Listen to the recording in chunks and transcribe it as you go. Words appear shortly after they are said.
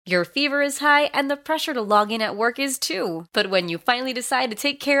Your fever is high, and the pressure to log in at work is too. But when you finally decide to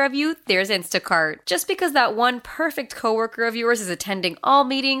take care of you, there's Instacart. Just because that one perfect coworker of yours is attending all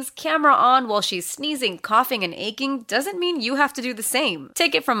meetings, camera on while she's sneezing, coughing, and aching, doesn't mean you have to do the same.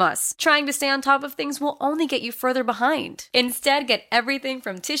 Take it from us. Trying to stay on top of things will only get you further behind. Instead, get everything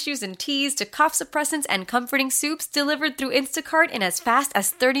from tissues and teas to cough suppressants and comforting soups delivered through Instacart in as fast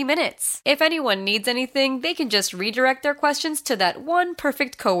as 30 minutes. If anyone needs anything, they can just redirect their questions to that one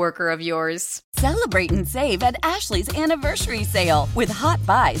perfect coworker of yours. Celebrate and save at Ashley's Anniversary Sale. With Hot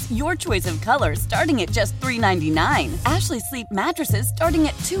Buys, your choice of colors starting at just $3.99. Ashley Sleep mattresses starting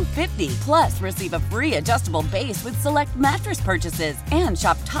at $2.50. Plus, receive a free adjustable base with select mattress purchases. And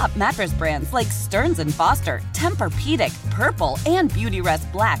shop top mattress brands like Stearns & Foster, Tempur-Pedic, Purple, and Beautyrest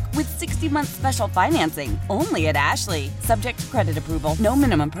Black with 60-month special financing. Only at Ashley. Subject to credit approval. No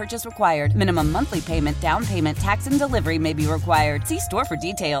minimum purchase required. Minimum monthly payment, down payment, tax, and delivery may be required. See store for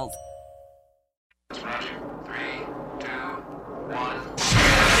details. 3, 2, 1.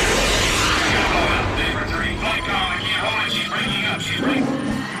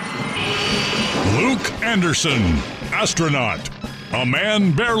 Luke Anderson, astronaut. A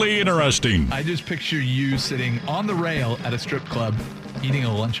man barely interesting. I just picture you sitting on the rail at a strip club eating a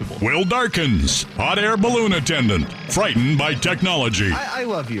Lunchable. Will Darkins, hot air balloon attendant, frightened by technology. I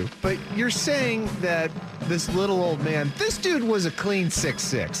love you, but you're saying that this little old man, this dude was a clean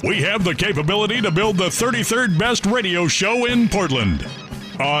 6'6". We have the capability to build the 33rd best radio show in Portland.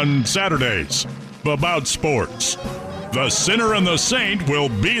 On Saturdays, about sports. The Sinner and the Saint will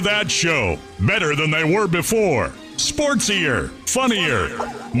be that show. Better than they were before. Sportsier, funnier,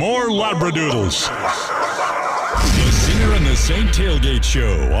 more Labradoodles. The Sinner and the Saint Tailgate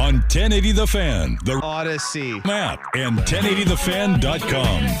Show on 1080 The Fan, the Odyssey map, and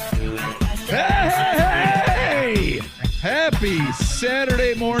 1080thefan.com. Hey! Happy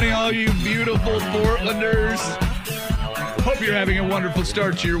Saturday morning, all you beautiful Portlanders. Hope you're having a wonderful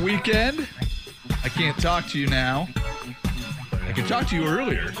start to your weekend. I can't talk to you now. I can talk to you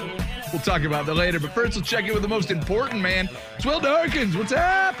earlier. We'll talk about that later, but first we'll check in with the most important man. It's Will Darkins. What's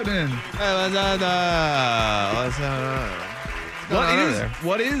happening?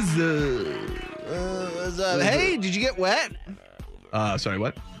 Hey, did you get wet? Sorry,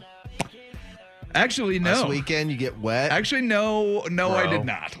 what? Actually, no. Last weekend you get wet? Actually, no, I did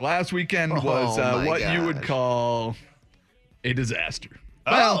not. Last weekend was what you would call a disaster.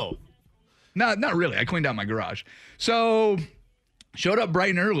 Well, not really. I cleaned out my garage. So, showed up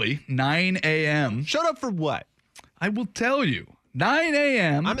bright and early, 9 a.m. Showed up for what? I will tell you. 9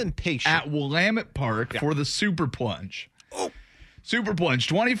 a.m. I'm impatient. At Willamette Park for the Super Plunge. Oh. Super Plunge,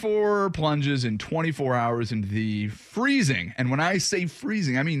 24 plunges in 24 hours into the freezing, and when I say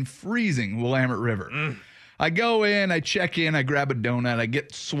freezing, I mean freezing Willamette River. I go in, I check in, I grab a donut, I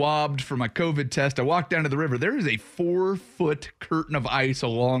get swabbed for my COVID test, I walk down to the river. There is a 4-foot curtain of ice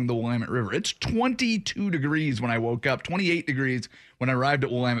along the Willamette River. It's 22 degrees when I woke up, 28 degrees when I arrived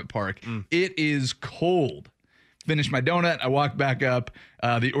at Willamette Park. It is cold. Finish my donut, I walk back up.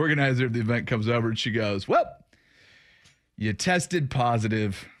 The organizer of the event comes over and she goes, well, you tested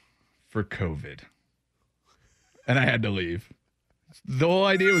positive for COVID. And I had to leave. The whole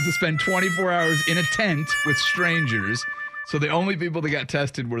idea was to spend 24 hours in a tent with strangers. So the only people that got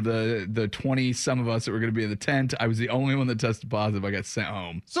tested were the 20-some of us that were going to be in the tent. I was the only one that tested positive. I got sent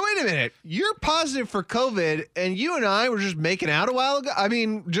home. So wait a minute. You're positive for COVID, and you and I were just making out a while ago? I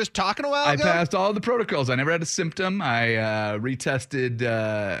mean, just talking a while ago? I passed all the protocols. I never had a symptom. I retested.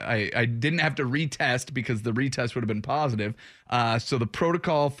 I didn't have to retest because the retest would have been positive. So the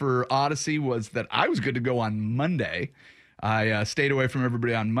protocol for Odyssey was that I was good to go on Monday. I stayed away from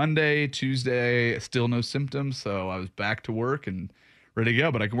everybody on Monday, Tuesday, still no symptoms, so I was back to work and ready to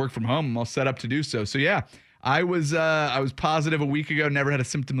go. But I can work from home. I'm all set up to do so. So yeah, I was positive a week ago. Never had a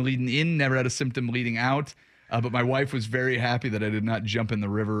symptom leading in. Never had a symptom leading out. But my wife was very happy that I did not jump in the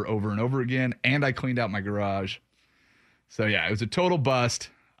river over and over again, and I cleaned out my garage. So yeah, it was a total bust.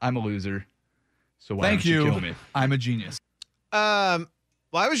 I'm a loser. So why don't you kill me? I'm a genius. Why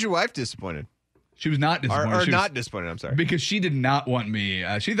was your wife disappointed? She was not disappointed. Or not disappointed, I'm sorry. Because she did not want me.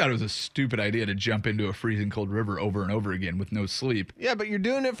 She thought it was a stupid idea to jump into a freezing cold river over and over again with no sleep. Yeah, but you're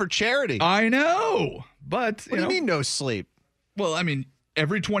doing it for charity. I know. But, What do you mean no sleep? Well, I mean,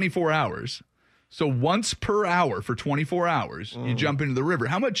 every 24 hours. So once per hour for 24 hours, you jump into the river.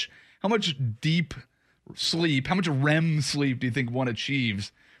 How much deep sleep, how much REM sleep do you think one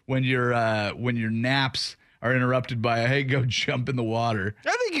achieves when your naps are interrupted by hey, go jump in the water?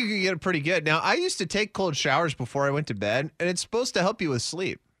 I think you can get it pretty good. Now, I used to take cold showers before I went to bed, and it's supposed to help you with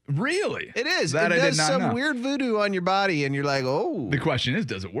sleep. Really? It is. That it I did does not some know. weird voodoo on your body, and you're like, oh. The question is,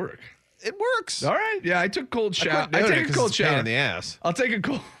 does it work? It works. All right. Yeah, I took cold shower. I take a cold Pain shower in the ass. I'll take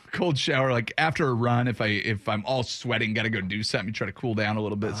a cold shower like after a run if I'm all sweating, got to go do something. You try to cool down a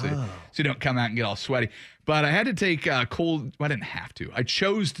little bit so you don't come out and get all sweaty. But I had to take cold. Well, I didn't have to. I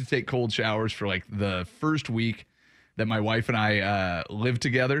chose to take cold showers for like the first week that my wife and I lived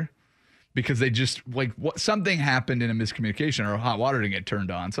together. Because they just, something happened in a miscommunication or hot water didn't get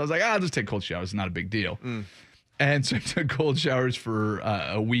turned on. So I was like, I'll just take cold showers. It's not a big deal. And so I took cold showers for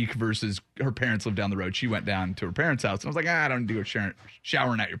a week versus her parents lived down the road. She went down to her parents' house. And I was like, I don't do a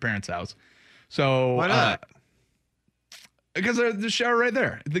showering at your parents' house. So why not? Because there's the shower right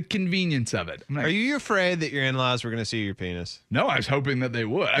there. The convenience of it. Are you afraid that your in-laws were going to see your penis? No, I was hoping that they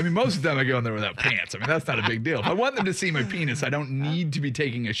would. I mean, most of the time I go in there without pants. I mean, that's not a big deal. If I want them to see my penis, I don't need to be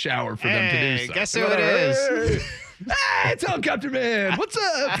taking a shower for them to do so. Guess who it is? Hey, it's Helicopter Man. What's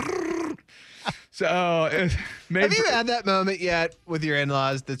up? So, have you had that moment yet with your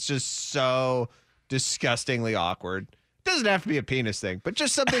in-laws that's just so disgustingly awkward? Doesn't have to be a penis thing, but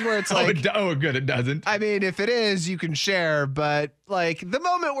just something where it's like, good, it doesn't. I mean, if it is, you can share, but like the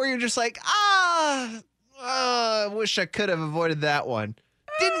moment where you're just like, I wish I could have avoided that one.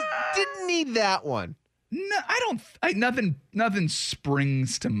 Didn't need that one. No, I don't. Nothing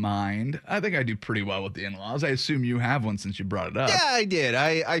springs to mind. I think I do pretty well with the in-laws. I assume you have one since you brought it up. Yeah, I did.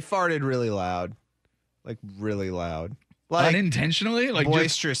 I farted really loud, like really loud. Like unintentionally, like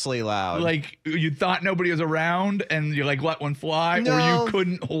boisterously loud. Like you thought nobody was around, and you like let one fly, or you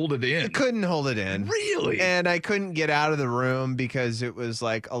couldn't hold it in. I couldn't hold it in, really, and I couldn't get out of the room because it was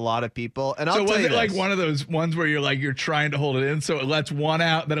like a lot of people. And so was it like one of those ones where you're trying to hold it in, so it lets one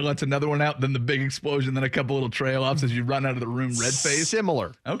out, then it lets another one out, then the big explosion, then a couple little trail offs as you run out of the room, red face.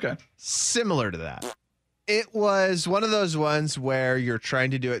 Similar, okay, similar to that. It was one of those ones where you're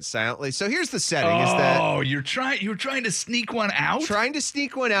trying to do it silently. So here's the setting: is that you were trying to sneak one out? Trying to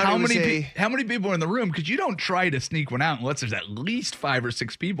sneak one out. How many people are in the room? Because you don't try to sneak one out unless there's at least 5 or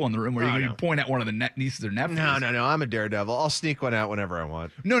 6 people in the room where you point at one of the nieces or nephews. No. I'm a daredevil. I'll sneak one out whenever I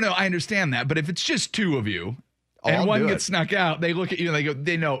want. No, I understand that. But if it's just 2 of you. And one gets snuck out, they look at you and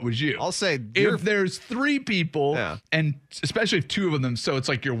they know it was you. I'll say if there's 3 people, and especially if 2 of them, so it's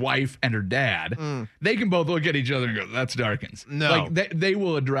like your wife and her dad, they can both look at each other and go, "That's Darkins." No, like they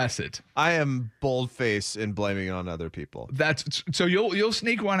will address it. I am bold-faced in blaming it on other people. That's so you'll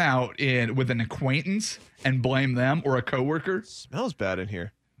sneak one out with an acquaintance and blame them or a coworker. Smells bad in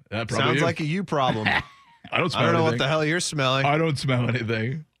here. Sounds like a you problem. I don't smell. I don't know anything. what the hell you're smelling. I don't smell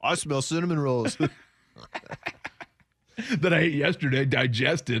anything. I smell cinnamon rolls. That I ate yesterday,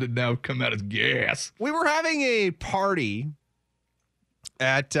 digested, and now come out as gas. We were having a party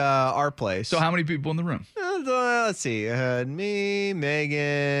at our place. So how many people in the room? Let's see. Me,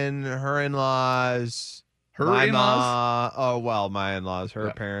 Megan, her in-laws. My in-laws? My in-laws, her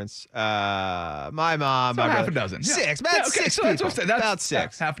parents. My mom. So my half brother. a dozen. Yeah. 6. About 6 so people. That's what I'm saying. That's about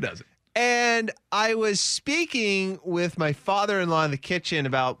 6. Half a dozen. And I was speaking with my father-in-law in the kitchen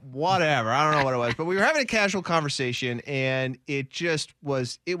about whatever. I don't know what it was, but we were having a casual conversation, and it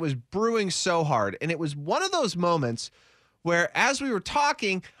was brewing so hard. And it was one of those moments where as we were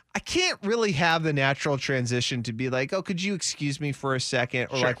talking, I can't really have the natural transition to be like, oh, could you excuse me for a second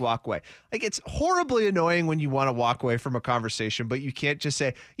or like walk away? Like it's horribly annoying when you want to walk away from a conversation, but you can't just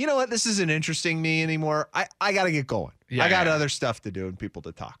say, you know what, this isn't interesting me anymore. I got to get going. I got other stuff to do and people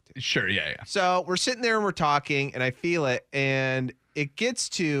to talk to. Sure, yeah. So we're sitting there and we're talking and I feel it and it gets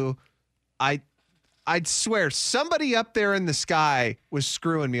to, I'd swear somebody up there in the sky was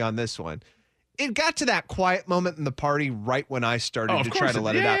screwing me on this one. It got to that quiet moment in the party right when I started to try to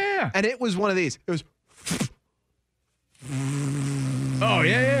let it out. Yeah. And it was one of these. It was. Oh,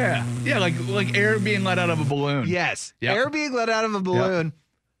 yeah. Yeah, like air being let out of a balloon. Yes. Yep. Air being let out of a balloon. Yep.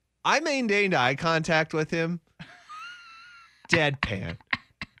 I maintained eye contact with him. Deadpan.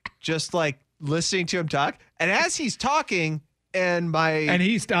 Just like listening to him talk. And as he's talking and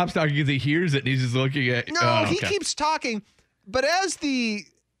he stops talking because he hears it and he's just looking at. No, he keeps talking. But as the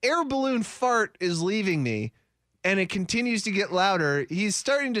air balloon fart is leaving me and it continues to get louder, he's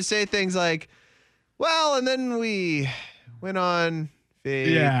starting to say things well, and then we went on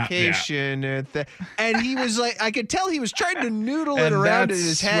vacation. And he was like, I could tell he was trying to noodle it around in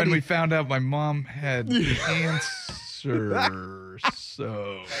his head. When we found out my mom had cancer. And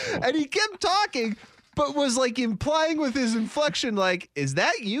he kept talking, but was like implying with his inflection, like, is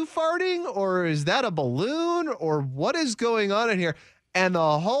that you farting or is that a balloon or what is going on in here? And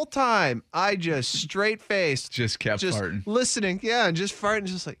the whole time, I just straight-faced. Just kept farting. Listening, and just farting,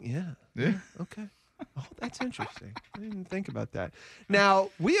 just like, yeah, okay. Oh, that's interesting. I didn't think about that. Now,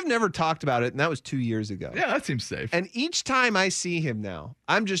 we have never talked about it, and that was 2 years ago. Yeah, that seems safe. And each time I see him now,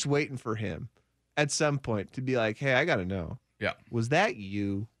 I'm just waiting for him at some point to be like, hey, I got to know. Yeah. Was that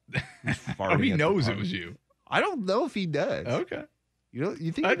you? Oh, he knows it was you. I don't know if he does. Okay. You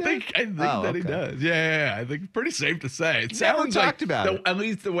think I he does? think that he does. Yeah. I think it's pretty safe to say. It Never sounds talked like about it. at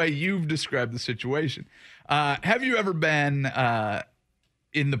least the way you've described the situation. Have you ever been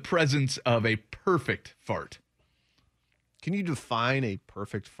in the presence of a perfect fart? Can you define a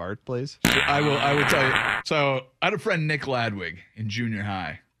perfect fart, please? I will tell you. So I had a friend, Nick Ladwig, in junior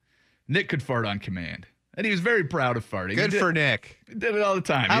high. Nick could fart on command, and he was very proud of farting. Good for Nick. He did it all the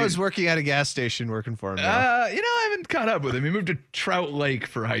time. I was working at a gas station working for him now. I haven't caught up with him. He moved to Trout Lake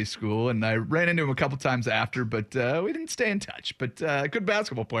for high school, and I ran into him a couple times after, but we didn't stay in touch. But good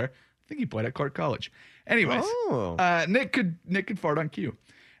basketball player. I think he played at Clark College. Anyways, Nick could fart on cue.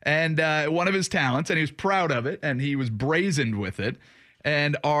 And one of his talents, and he was proud of it, and he was brazened with it.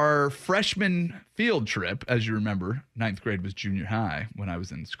 And our freshman field trip, as you remember, 9th grade was junior high when I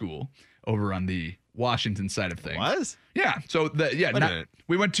was in school, over on the Washington side of things. Was? Yeah. So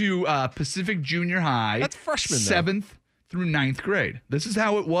we went to Pacific Junior High. That's freshman, though. 7th through 9th grade. This is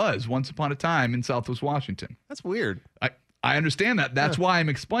how it was once upon a time in Southwest Washington. That's weird. I understand that. That's why I'm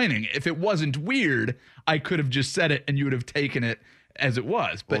explaining. If it wasn't weird, I could have just said it and you would have taken it as it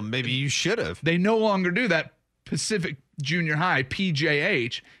was. But well, maybe you should have. They no longer do that. Pacific Junior High,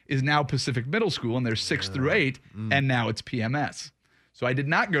 PJH, is now Pacific Middle School, and they're 6 through 8, and now it's PMS. So I did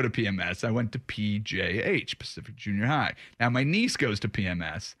not go to PMS. I went to PJH, Pacific Junior High. Now my niece goes to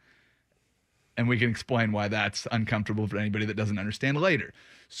PMS, and we can explain why that's uncomfortable for anybody that doesn't understand later.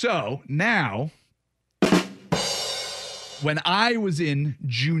 So now, when I was in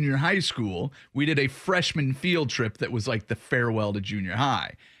junior high school, we did a freshman field trip that was like the farewell to junior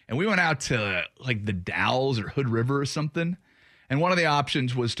high. And we went out to like the Dalles or Hood River or something. And one of the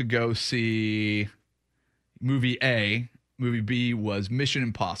options was to go see movie A. Movie B was Mission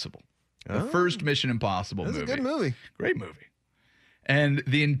Impossible. The first Mission Impossible movie. That's a good movie. Great movie. And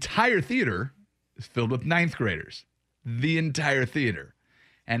the entire theater is filled with 9th graders. The entire theater.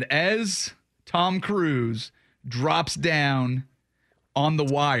 And as Tom Cruise drops down on the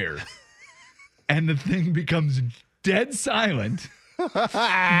wire and the thing becomes dead silent,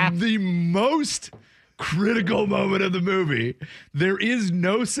 the most critical moment of the movie, there is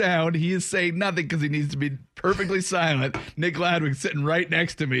no sound. He is saying nothing because he needs to be perfectly silent. Nick Ladwig, sitting right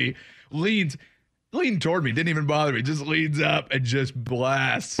next to me, leaned toward me, didn't even bother me, just leans up and just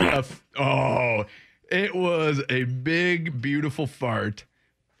blasts. It was a big, beautiful fart.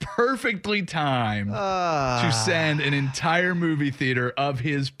 Perfectly timed to send an entire movie theater of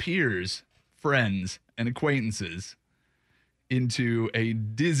his peers, friends, and acquaintances into a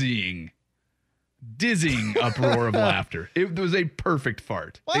dizzying uproar of laughter. It was a perfect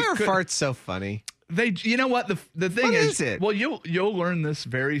fart. Why are farts so funny? You know what? The thing What is, is it? well, you'll learn this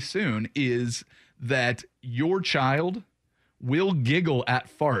very soon, is that your child will giggle at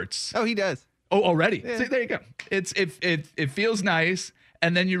farts. Oh, he does. Oh, already? Yeah. See, there you go. It feels nice,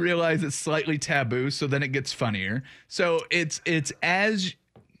 and then you realize it's slightly taboo, so then it gets funnier. So it's as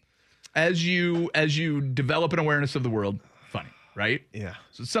you develop an awareness of the world, funny, right? Yeah.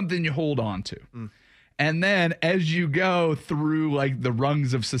 So it's something you hold on to. And then as you go through like the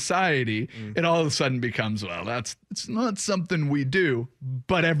rungs of society, it all of a sudden becomes, well, it's not something we do,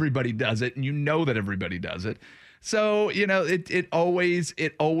 but everybody does it, and you know that everybody does it. So, it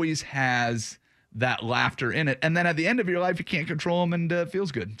always has that laughter in it. And then at the end of your life, you can't control them, and it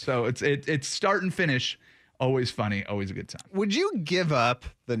feels good. So it's start and finish, always funny, always a good time. Would you give up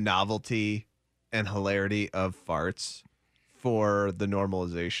the novelty and hilarity of farts for the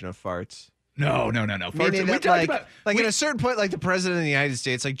normalization of farts? No. Farts, Meaning we that, talked about, at a certain point, like the president of the United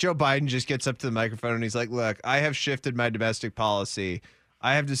States, like Joe Biden just gets up to the microphone and he's like, look, I have shifted my domestic policy.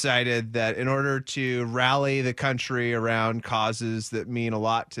 I have decided that in order to rally the country around causes that mean a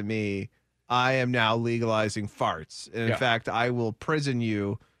lot to me, I am now legalizing farts. And in fact, I will prison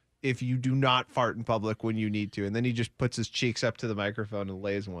you if you do not fart in public when you need to. And then he just puts his cheeks up to the microphone and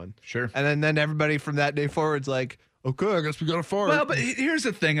lays one. Sure. And then everybody from that day forward's like, okay, I guess we got to fart. Well, but here's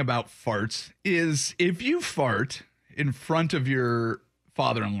the thing about farts is if you fart in front of your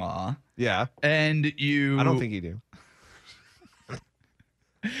father-in-law, yeah, and you, I don't think you do,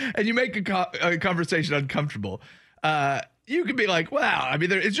 and you make a conversation uncomfortable, you could be like, wow, I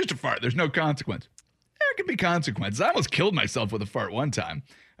mean, it's just a fart. There's no consequence. There could be consequences. I almost killed myself with a fart one time.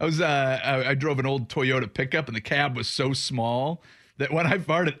 I drove an old Toyota pickup, and the cab was so small that when I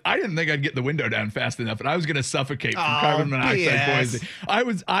farted, I didn't think I'd get the window down fast enough, and I was going to suffocate from carbon monoxide poisoning. I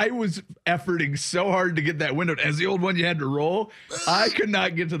was efforting so hard to get that window. As the old one you had to roll, I could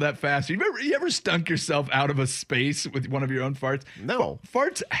not get to that fast. You ever stunk yourself out of a space with one of your own farts? No.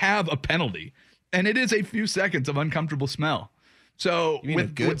 Farts have a penalty, and it is a few seconds of uncomfortable smell. So You mean a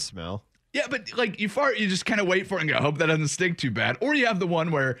good smell? Yeah, but like you fart, you just kind of wait for it and go, hope that doesn't stink too bad. Or you have the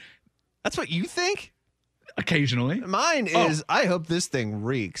one where That's what you think? occasionally. Mine is, I hope this thing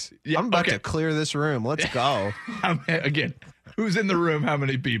reeks. Yeah, I'm about okay. to clear this room. Let's go. Again, who's in the room? How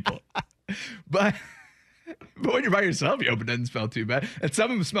many people? But when you're by yourself, you hope it doesn't smell too bad. And some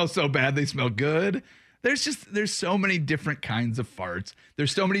of them smell so bad they smell good. There's so many different kinds of farts.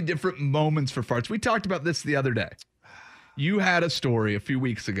 There's so many different moments for farts. We talked about this the other day. You had a story a few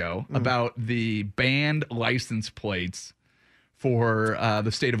weeks ago about the banned license plates for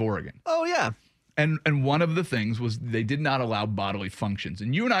the state of Oregon. Oh, yeah. And one of the things was they did not allow bodily functions.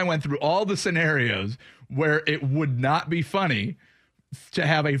 And you and I went through all the scenarios where it would not be funny to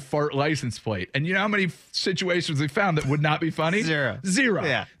have a fart license plate. And you know how many situations we found that would not be funny? Zero.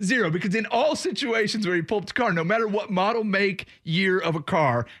 Yeah. Zero. Because in all situations where you pull up the car, no matter what model, make, year of a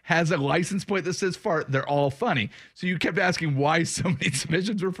car has a license plate that says fart, they're all funny. So you kept asking why so many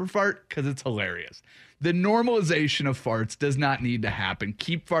submissions were for fart? Because it's hilarious. The normalization of farts does not need to happen.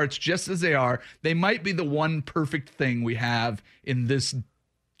 Keep farts just as they are. They might be the one perfect thing we have in this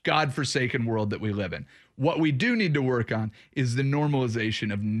godforsaken world that we live in. What we do need to work on is the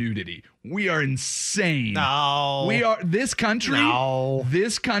normalization of nudity. We are insane. No. This country No.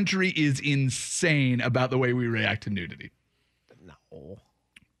 is insane about the way we react to nudity. No.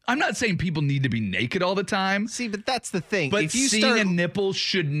 I'm not saying people need to be naked all the time. See, but that's the thing. But if you seeing start, a nipple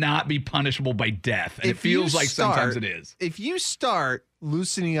should not be punishable by death. And it if you feels like sometimes start- it is. If you start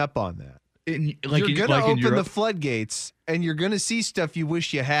loosening up on that, You're you're going to open the floodgates and you're going to see stuff you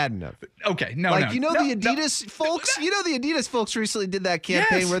wish you hadn't of. Okay, no, Like, no. you know no, the Adidas folks? You know the Adidas folks recently did that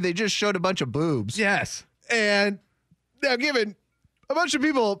campaign Yes. where they just showed a bunch of boobs. Yes. And now given a bunch of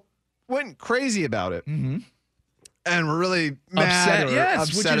people went crazy about it. Mm-hmm. And were really mad Upset, or yes,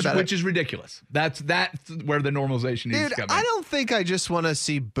 upset about which it. is ridiculous. That's where the normalization needs Dude, to come in. I don't think I just want to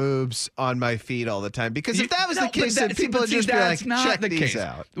see boobs on my feet all the time because if that was the but case, then people would just be like, that's not check the these case.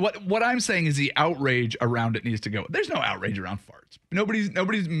 out. What I'm saying is the outrage around it needs to go. There's no outrage around farts.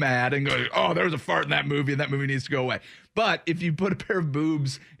 Nobody's mad and going, oh, there was a fart in that movie and that movie needs to go away. But if you put a pair of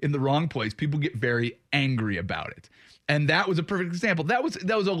boobs in the wrong place, people get very angry about it. And that was a perfect example. That was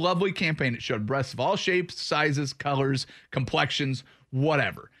a lovely campaign. It showed breasts of all shapes, sizes, colors, complexions,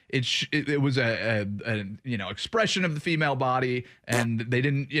 whatever. It was a expression of the female body, and they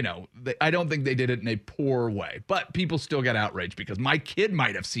didn't, I don't think they did it in a poor way. But people still got outraged because my kid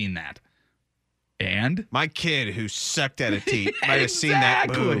might have seen that. And My kid who sucked at a teat might have seen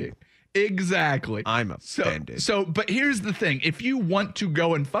that boob. Exactly. I'm offended. But here's the thing. If you want to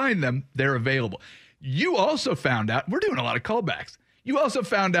go and find them, they're available. You also found out, we're doing a lot of callbacks. You also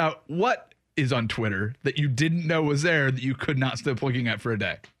found out what is on Twitter that you didn't know was there that you could not stop looking at for a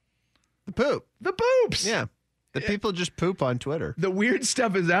day. The poop. The poops. Yeah. The people just poop on Twitter. The weird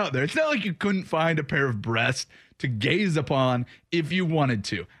stuff is out there. It's not like you couldn't find a pair of breasts to gaze upon if you wanted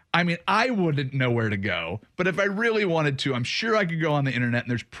to. I mean, I wouldn't know where to go, but if I really wanted to, I'm sure I could go on the internet and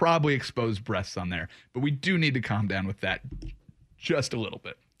there's probably exposed breasts on there. But we do need to calm down with that just a little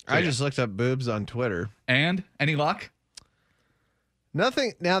bit. So, I just looked up boobs on Twitter. And any luck?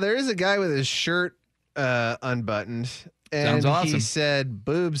 Nothing. Now, there is a guy with his shirt unbuttoned. And Sounds awesome. he said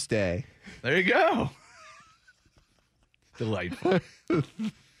boobs day. There you go. Delightful.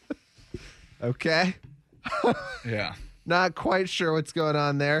 Okay. Yeah. Not quite sure what's going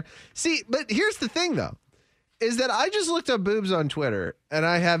on there. See, but here's the thing, though, is that I just looked up boobs on Twitter, and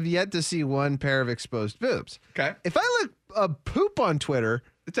I have yet to see one pair of exposed boobs. Okay. If I look up poop on Twitter,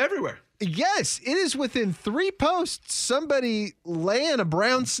 It's everywhere. yes, it is within 3 posts somebody laying a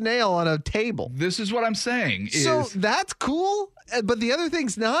brown snail on a table. This is what I'm saying. So that's cool, but the other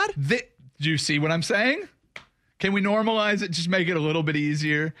thing's not? Do you see what I'm saying? Can we normalize it? Just make it a little bit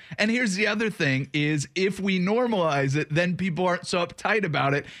easier. And here's the other thing is if we normalize it, then people aren't so uptight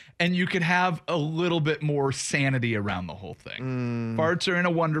about it. And you could have a little bit more sanity around the whole thing. Farts are in a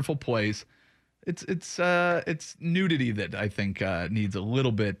wonderful place. It's nudity that I think needs a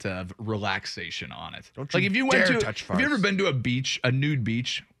little bit of relaxation on it. Don't you if you dare went to, touch have you ever farts. been to a nude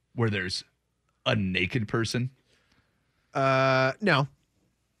beach where there's a naked person? No.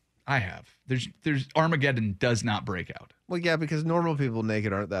 I have. There's Armageddon does not break out. Well, yeah, because normal people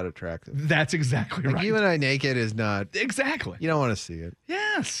naked aren't that attractive. That's exactly Like right. you and I naked is not, Exactly. you don't want to see it.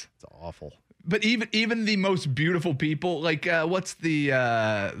 Yes. It's awful. But even the most beautiful people, like what's the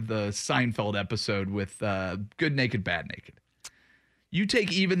Seinfeld episode with Good Naked, Bad Naked? You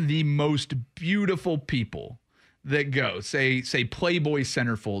take even the most beautiful people that go, say Playboy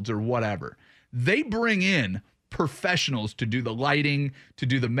centerfolds or whatever. They bring in professionals to do the lighting, to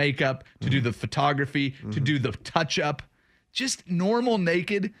do the makeup, to do the photography, to do the touch-up. Just normal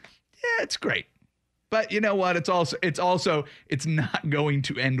naked, yeah, it's great. But you know what? It's not going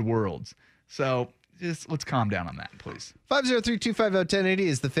to end worlds. So just let's calm down on that, please. 503-250-1080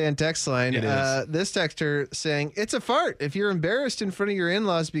 is the fan text line. It is. This texter saying, it's a fart. If you're embarrassed in front of your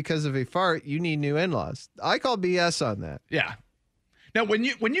in-laws because of a fart, you need new in-laws. I call BS on that. Yeah. Now, when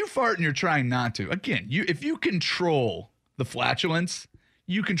you fart and you're trying not to, again, if you control the flatulence,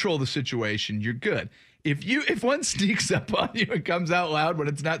 you control the situation, you're good. If one sneaks up on you and comes out loud when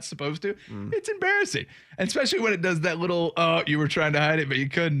it's not supposed to, it's embarrassing. And especially when it does that little, you were trying to hide it, but you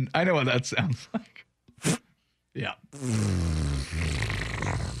couldn't. I know what that sounds like. Yeah.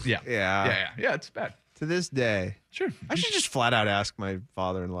 Yeah, it's bad. To this day. Sure. I should just flat out ask my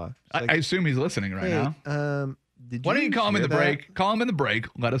father-in-law. I assume he's listening right now. Why don't you call him in the break? Call him in the break.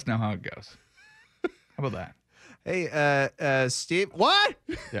 Let us know how it goes. How about that? Hey, Steve. What?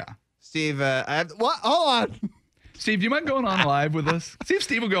 Yeah. Steve, I have what? Hold on. Steve, do you mind going on live with us? See if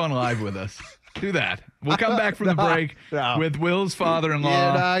Steve will go on live with us. Do that. We'll come back from the break with Will's father-in-law.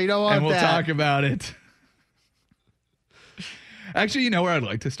 Yeah, you don't want and we'll that. talk about it. Actually, you know where I'd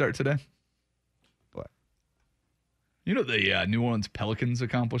like to start today? What? You know what the New Orleans Pelicans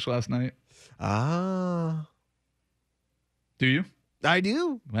accomplished last night? Ah. Do you? I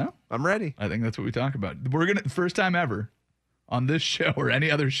do. Well, I'm ready. I think that's what we talk about. We're going to, first time ever on this show or any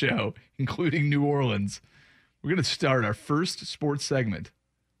other show, including New Orleans, we're going to start our first sports segment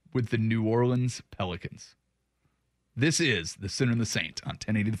with the New Orleans Pelicans. This is The Sinner and the Saint on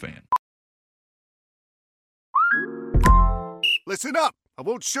 1080 The Fan. Listen up. I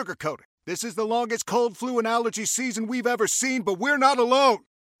won't sugarcoat it. This is the longest cold, flu, and allergy season we've ever seen, but we're not alone.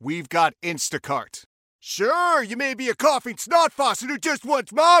 We've got Instacart. Sure, you may be a coughing snot faucet who just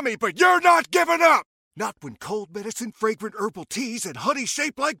wants mommy, but you're not giving up. Not when cold medicine, fragrant herbal teas, and honey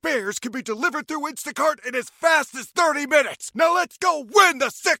shaped like bears can be delivered through Instacart in as fast as 30 minutes. Now let's go win the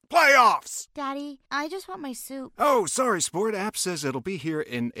sick playoffs. Daddy, I just want my soup. Oh, sorry, Sport. App says it'll be here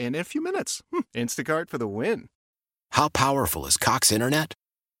in a few minutes. Instacart for the win. How powerful is Cox Internet?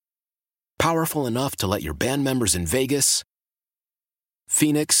 Powerful enough to let your band members in Vegas,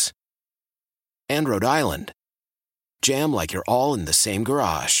 Phoenix, and Rhode Island jam like you're all in the same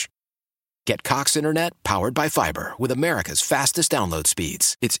garage. Get Cox Internet powered by fiber with America's fastest download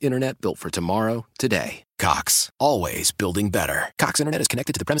speeds. It's internet built for tomorrow, today. Cox, always building better. Cox Internet is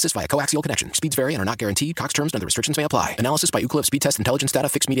connected to the premises via coaxial connection. Speeds vary and are not guaranteed. Cox terms and other restrictions may apply. Analysis by Ookla Speed Test Intelligence Data.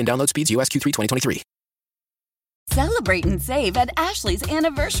 Fixed median download speeds. US Q3 2023. Celebrate and save at Ashley's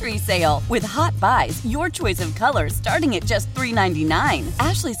Anniversary Sale. With Hot Buys, your choice of colors starting at just $3.99.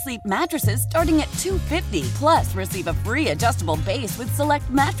 Ashley Sleep mattresses starting at $2.50. Plus, receive a free adjustable base with select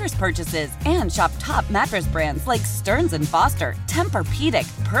mattress purchases. And shop top mattress brands like Stearns & Foster,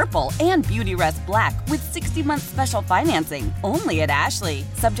 Tempur-Pedic, Purple, and Beautyrest Black with 60-month special financing. Only at Ashley.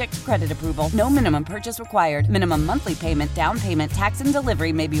 Subject to credit approval. No minimum purchase required. Minimum monthly payment, down payment, tax, and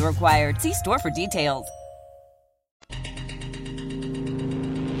delivery may be required. See store for details.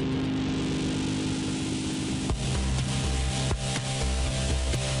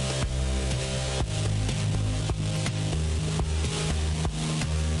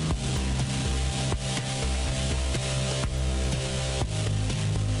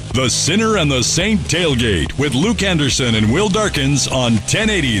 The Sinner and the Saint Tailgate with Luke Anderson and Will Darkins on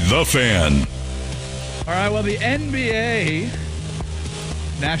 1080 The Fan. All right, well, the NBA,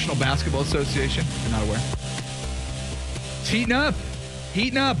 National Basketball Association, if you're not aware, it's heating up.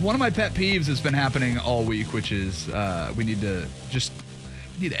 Heating up. One of my pet peeves has been happening all week, which is we need to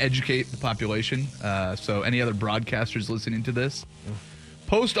educate the population. So any other broadcasters listening to this,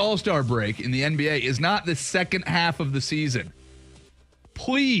 post All-Star break in the NBA is not the second half of the season.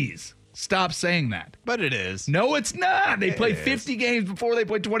 Please stop saying that. But it is. No, it's not. They play 50 games before they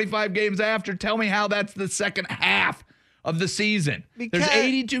play 25 games after. Tell me how that's the second half of the season. There's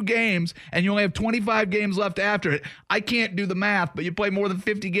 82 games, and you only have 25 games left after it. I can't do the math, but you play more than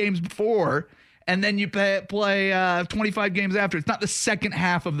 50 games before, and then you play 25 games after. It's not the second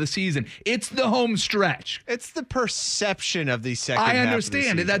half of the season. It's the home stretch. It's the perception of the second half. I of the understand it.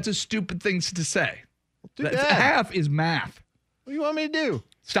 season. That's a stupid thing to say. Do That that. half is math. What do you want me to do?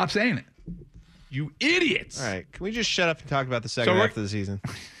 Stop saying it. You idiots. All right. Can we just shut up and talk about the second So half of the season?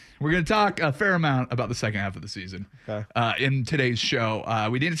 We're going to talk a fair amount about the second half of the season in today's show.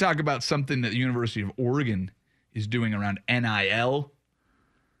 We need to talk about something that the University of Oregon is doing around NIL.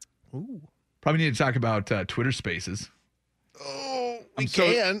 Ooh. Probably need to talk about Twitter Spaces. Oh,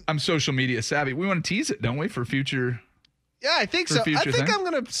 I'm social media savvy. We want to tease it, don't we, for future? Yeah, I think so. I think I'm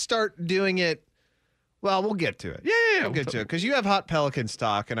going to start doing it. Well, we'll get to it. Yeah. We'll get to it because you have hot Pelican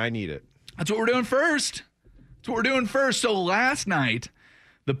stock and I need it. That's what we're doing first. So last night,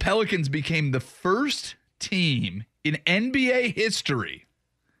 the Pelicans became the first team in NBA history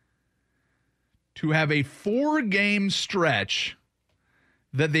to have a 4-game stretch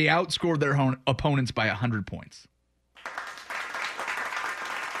that they outscored their opponents by 100 points.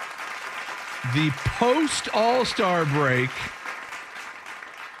 The post-All-Star break,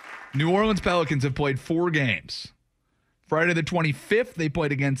 New Orleans Pelicans have played 4 games. Friday the 25th, they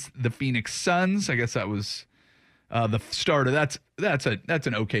played against the Phoenix Suns. I guess that was the starter. That's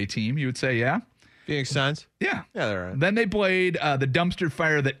an okay team, you would say, yeah? Phoenix Suns? Yeah. Yeah, they're right. Then they played the dumpster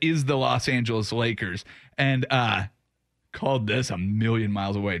fire that is the Los Angeles Lakers and called this a million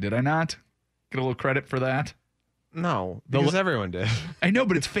miles away. Did I not get a little credit for that? No, because everyone did. I know,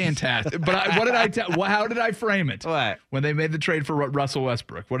 but it's fantastic. But what did I tell? How did I frame it? What? When they made the trade for Russell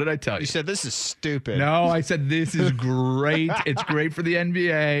Westbrook, what did I tell you? You said this is stupid. No, I said this is great. It's great for the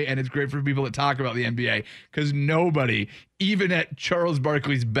NBA, and it's great for people that talk about the NBA because nobody, even at Charles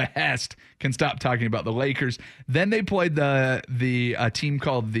Barkley's behest, can stop talking about the Lakers. Then they played the team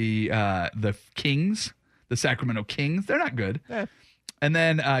called the Kings, the Sacramento Kings. They're not good. And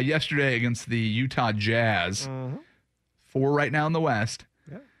then yesterday against the Utah Jazz, 4 right now in the West,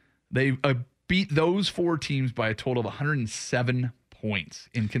 they beat those 4 teams by a total of 107 points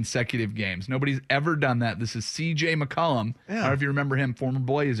in consecutive games. Nobody's ever done that. This is C.J. McCollum. I don't know if you remember him, former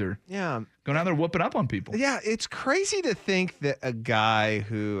Blazer. Yeah. Going out there whooping up on people. Yeah, it's crazy to think that a guy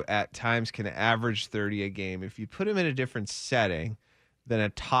who at times can average 30 a game, if you put him in a different setting than a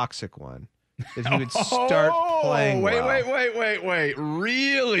toxic one, that he would start playing well. Wait.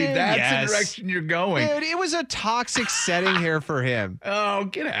 Really? Dude, That's the direction you're going. Dude, it was a toxic setting here for him. Oh,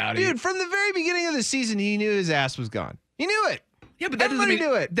 get out of here. Dude, from the very beginning of the season, he knew his ass was gone. He knew it. Yeah, but that doesn't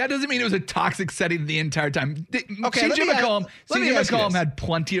mean it was a toxic setting the entire time. Okay, CJ McCollum had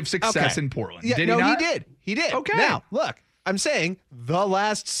plenty of success in Portland. Yeah, did he not? He did. Okay. Now, look, I'm saying the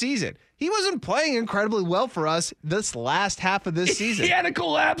last season. He wasn't playing incredibly well for us this last half of this season. He had a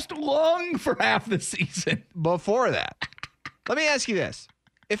collapsed lung for half the season. Before that, let me ask you this.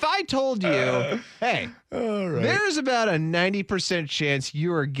 If I told you, hey, there's about a 90% chance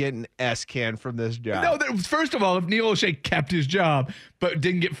you are getting S-can from this job. No, first of all, if Neil O'Shea kept his job but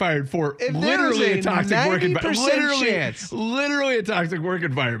didn't get fired for literally a toxic work environment, literally a toxic work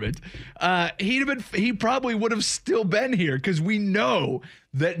environment, he probably would have still been here because we know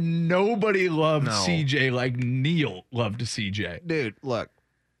that nobody loved CJ like Neil loved CJ. Dude, look,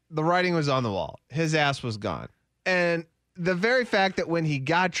 the writing was on the wall. His ass was gone. And the very fact that when he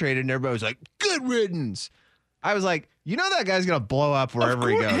got traded and everybody was like, good riddance, I was like, you know that guy's going to blow up wherever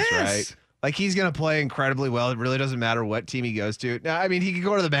he goes, right? Like, he's going to play incredibly well. It really doesn't matter what team he goes to. Now, I mean, he could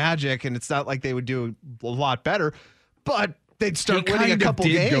go to the Magic, and it's not like they would do a lot better, but they'd start winning a couple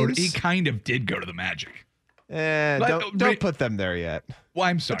games. He kind of did go to the Magic. Don't put them there yet. Well,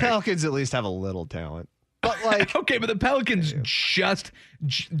 I'm sorry. The Pelicans at least have a little talent. But like, okay, but the Pelicans just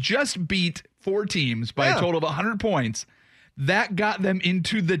beat 4 teams by a total of 100 points. That got them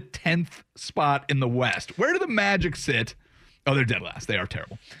into the 10th spot in the West. Where do the Magic sit? Oh, they're dead last. They are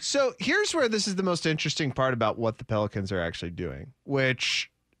terrible. So here's where this is the most interesting part about what the Pelicans are actually doing,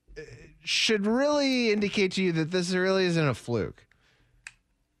 which should really indicate to you that this really isn't a fluke.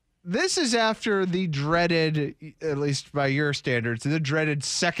 This is after the dreaded, at least by your standards, the dreaded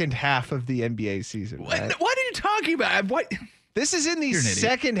second half of the NBA season. Right? What are you talking about? What? This is in the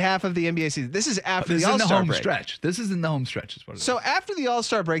second half of the NBA season. This is after the All-Star break. This is in the home stretch. Is what it is. So after the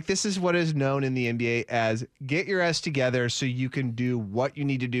All-Star break, this is what is known in the NBA as get your ass together so you can do what you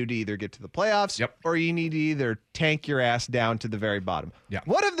need to do to either get to the playoffs or you need to either tank your ass down to the very bottom. Yep.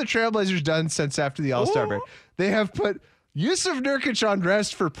 What have the Trailblazers done since after the All-Star break? They have put Yusuf Nurkic on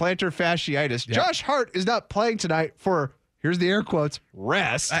rest for plantar fasciitis. Yep. Josh Hart is not playing tonight for, here's the air quotes,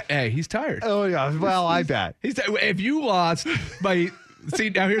 rest. Hey, he's tired. Oh, yeah. Well, I bet. If you lost by... See,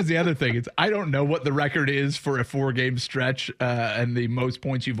 now here's the other thing. I don't know what the record is for a 4-game stretch and the most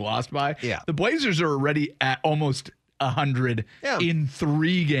points you've lost by. Yeah. The Blazers are already at almost 100 in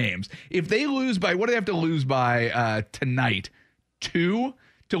 3 games. If they lose by, what do they have to lose by tonight? 2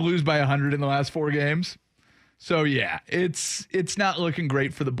 to lose by 100 in the last 4 games? So, yeah, it's not looking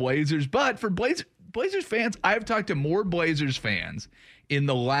great for the Blazers. But for Blazers fans, I've talked to more Blazers fans in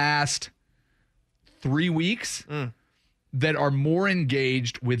the last 3 weeks that are more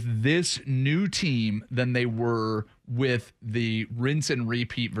engaged with this new team than they were with the rinse and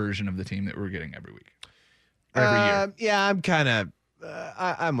repeat version of the team that we're getting every week. Every year. Yeah, I'm kind of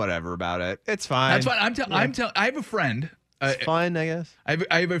I'm whatever about it. It's fine. That's fine. I have a friend. It's fine, I guess.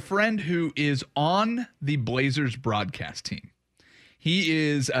 I have a friend who is on the Blazers broadcast team. He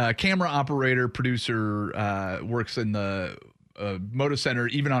is a camera operator, producer, works in the Moto Center,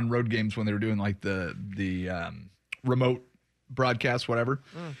 even on road games when they were doing like the remote broadcast, whatever.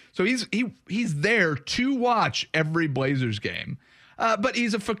 So he's there to watch every Blazers game. But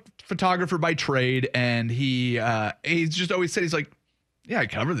he's a photographer by trade, and he's just always said, he's like, yeah, I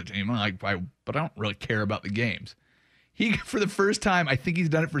cover the team, but I don't really care about the games. He, for the first time, I think he's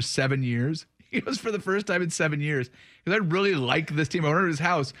done it for 7 years. He goes, for the first time in 7 years, because I really like this team. I went to his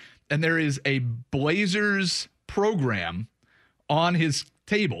house, and there is a Blazers program on his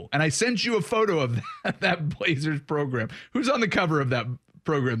table. And I sent you a photo of that Blazers program. Who's on the cover of that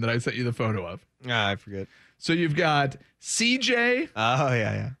program that I sent you the photo of? I forget. So you've got CJ. Oh,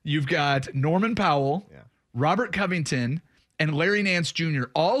 yeah. You've got Norman Powell, Yeah. Robert Covington, and Larry Nance Jr.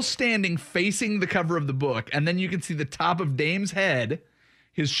 all standing facing the cover of the book. And then you can see the top of Dame's head,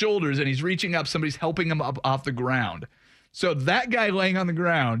 his shoulders, and he's reaching up. Somebody's helping him up off the ground. So that guy laying on the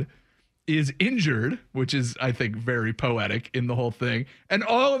ground is injured, which is, I think, very poetic in the whole thing. And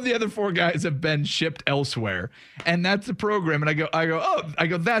all of the other 4 guys have been shipped elsewhere. And that's the program. And I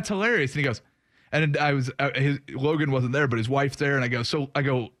go, that's hilarious. And he goes, and Logan wasn't there, but his wife's there. And I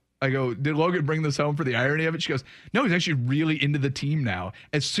go, did Logan bring this home for the irony of it? She goes, no, he's actually really into the team now.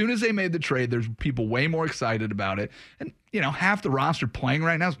 As soon as they made the trade, there's people way more excited about it. And, half the roster playing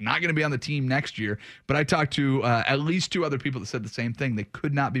right now is not going to be on the team next year. But I talked to at least 2 other people that said the same thing. They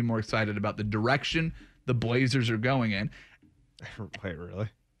could not be more excited about the direction the Blazers are going in. Wait, really?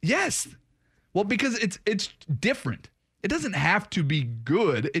 Yes. Well, because it's different. It doesn't have to be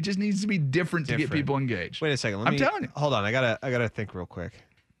good. It just needs to be different to get people engaged. Wait a second. I'm telling you. Hold on. I gotta think real quick.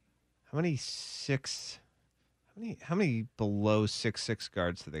 How many below 6'6"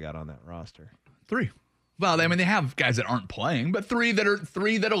 guards do they got on that roster? 3. Well, I mean, they have guys that aren't playing, but 3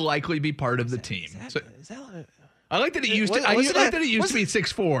 that'll likely be part of the team. I like that it used to. I like that it used to be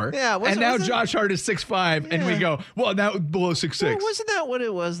 6'4". Yeah, and now Josh Hart is 6'5", and we go, well, now below 6'6". Well, wasn't that what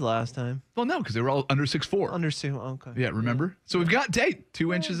it was last time? Well, no, because they were all under 6'4". Under 6. Okay. Yeah, remember? So we've got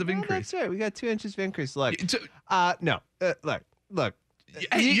 2 inches of increase. That's right. We got 2 inches of increase. Look, no, look.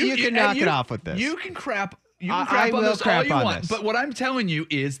 Hey, you can knock it off with this. You can crap. You can crap on this all you want. But what I'm telling you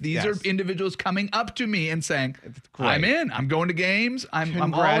is these are individuals coming up to me and saying, I'm in. I'm going to games.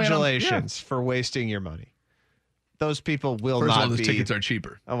 Congratulations for wasting your money. Those people will First not of all, those be. tickets are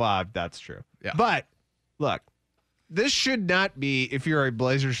cheaper. Oh, well, that's true. Yeah. But look, this should not be, if you're a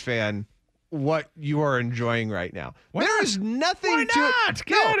Blazers fan, what you are enjoying right now. There is nothing Why not?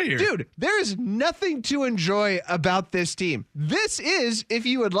 Get out of here. Dude, there is nothing to enjoy about this team. This is, if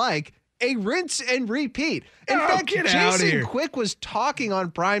you would like, a rinse and repeat. In fact, Jason Quick was talking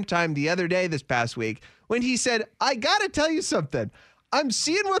on primetime the other day this past week when he said, I got to tell you something. I'm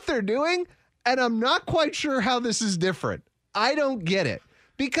seeing what they're doing, and I'm not quite sure how this is different. I don't get it.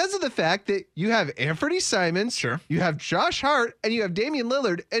 Because of the fact that you have Anthony Simons, sure, you have Josh Hart, and you have Damian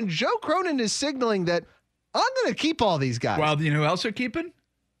Lillard, and Joe Cronin is signaling that I'm going to keep all these guys. Well, you know who else are keeping?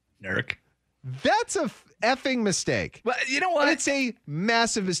 Nurk. That's a effing mistake. Well, you know what? It's a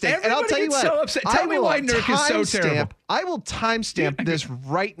massive mistake. Everybody and I'll tell you what. So upset. Tell me why Nurk is so terrible. I will timestamp this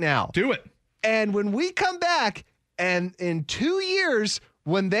right now. Do it. And when we come back, and in 2 years,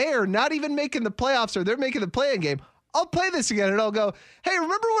 when they are not even making the playoffs or they're making the play-in game, I'll play this again and I'll go, hey,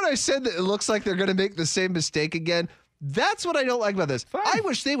 remember when I said that it looks like they're going to make the same mistake again? That's what I don't like about this. Fine. I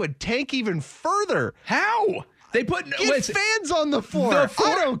wish they would tank even further. How? They put fans on the floor.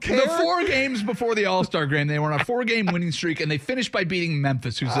 I don't care. The 4 games before the All-Star game, they were on a 4-game winning streak, and they finished by beating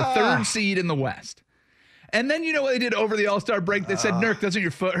Memphis, who's the 3rd seed in the West. And then you know what they did over the All-Star break? They said, Nurk, doesn't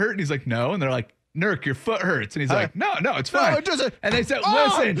your foot hurt? And he's like, no. And they're like, Nurk, your foot hurts. And he's like, no, it's fine. No, it doesn't. And they said,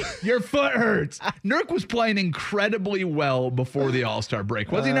 listen, your foot hurts. Nurk was playing incredibly well before the All-Star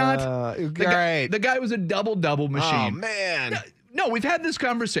break, was he not? Great. The guy was a double-double machine. Oh, man. No, we've had this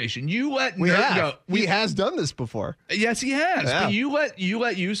conversation. You let Nurk go. He has done this before. Yes, he has. Yeah. But you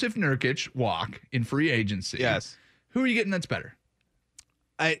let Yusuf Nurkic walk in free agency. Yes. Who are you getting that's better?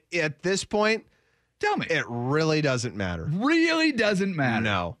 At this point, tell me. It really doesn't matter. Really doesn't matter.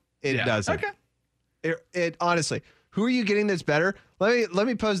 No, it doesn't. Okay. It honestly, who are you getting that's better? Let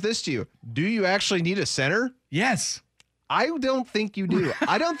me pose this to you. Do you actually need a center? Yes. I don't think you do.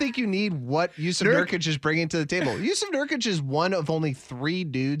 I don't think you need what Yusuf Nurkic is bringing to the table. Yusuf Nurkic is one of only 3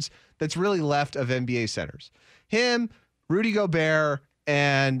 dudes that's really left of NBA centers. Him, Rudy Gobert,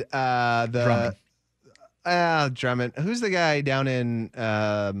 and Drummond. Drummond. Who's the guy down in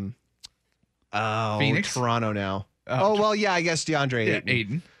Phoenix? Toronto now? Well, yeah, I guess DeAndre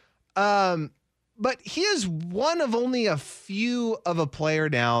Ayton. But he is one of only a few of a player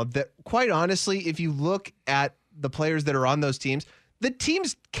now that, quite honestly, if you look at the players that are on those teams, the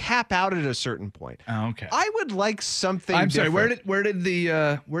teams cap out at a certain point. Oh, okay. I would like something different. Where did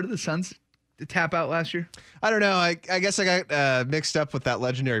the Suns tap out last year? I don't know. I guess I got mixed up with that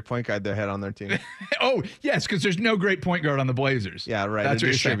legitimate point guard they had on their team. Oh, yes, because there's no great point guard on the Blazers. Yeah, right. That's a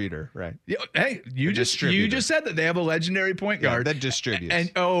distributor, right. Yeah, hey, you just said that they have a legendary point guard that distributes.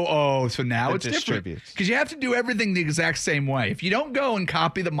 And so now it's different. Because you have to do everything the exact same way. If you don't go and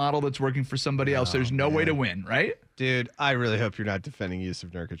copy the model that's working for somebody else, there's no way to win, right? Dude, I really hope you're not defending Yusuf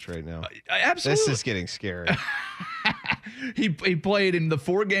Nurkic right now. Absolutely. This is getting scary. He played in the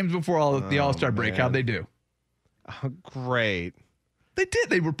 4 games before the All-Star break. How'd they do? Oh, great. They did.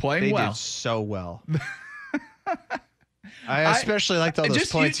 They were playing well. They did so well. I especially liked all those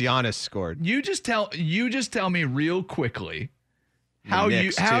points Giannis scored. You just tell me real quickly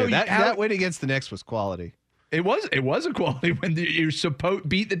that win against the Knicks was quality. It was a quality when you're supposed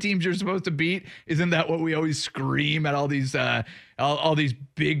beat the teams you're supposed to beat. Isn't that what we always scream at all these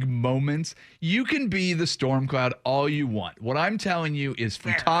big moments? You can be the storm cloud all you want. What I'm telling you is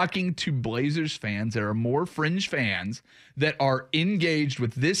from talking to Blazers fans, there are more fringe fans that are engaged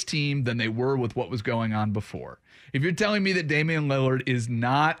with this team than they were with what was going on before. If you're telling me that Damian Lillard is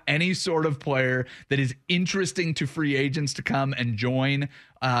not any sort of player that is interesting to free agents to come and join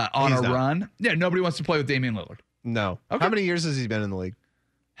on a run, nobody wants to play with Damian Lillard. No. Okay. How many years has he been in the league?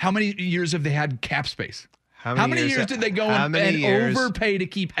 How many years have they had cap space? How many years did they go and overpay to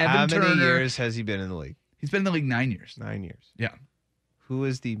keep Evan Turner? How many years has he been in the league? He's been in the league 9 years. 9 years. Yeah. Who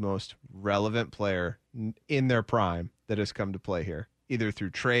is the most relevant player in their prime that has come to play here, either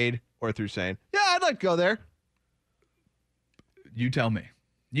through trade or through saying, "Yeah, I'd like to go there"? You tell me.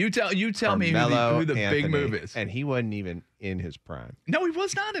 You tell me who the big move is. And he wasn't even in his prime. No, he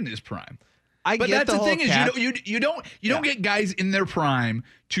was not in his prime. But that's the thing is you don't get guys in their prime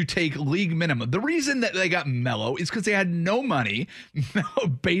to take league minimum. The reason that they got Melo is because they had no money. Melo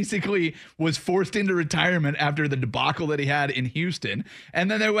basically was forced into retirement after the debacle that he had in Houston.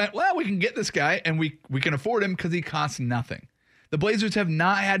 And then they went, well, we can get this guy and we can afford him because he costs nothing. The Blazers have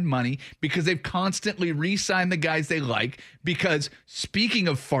not had money because they've constantly re-signed the guys they like because, speaking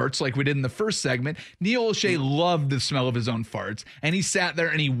of farts like we did in the first segment, Neil O'Shea loved the smell of his own farts, and he sat there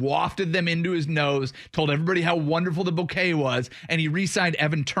and he wafted them into his nose, told everybody how wonderful the bouquet was, and he re-signed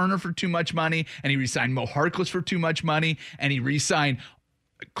Evan Turner for too much money, and he re-signed Mo Harkless for too much money, and he re-signed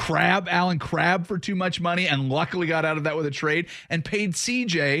Alan Crabb for too much money, and luckily got out of that with a trade, and paid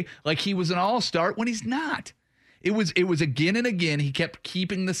CJ like he was an all-star when he's not. It was again and again. He kept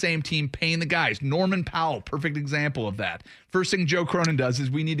keeping the same team, paying the guys. Norman Powell, perfect example of that. First thing Joe Cronin does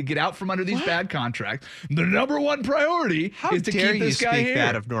is we need to get out from under these bad contracts. The number one priority is to keep this guy here. How dare you speak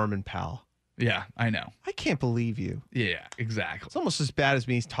bad of Norman Powell? Yeah, I know. I can't believe you. Yeah, exactly. It's almost as bad as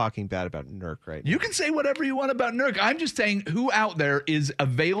me talking bad about Nurk right now. You can say whatever you want about Nurk. I'm just saying who out there is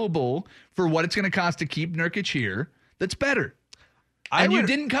available for what it's going to cost to keep Nurkic here that's better. You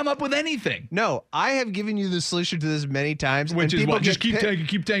didn't come up with anything. No, I have given you the solution to this many times. Which is what? Just keep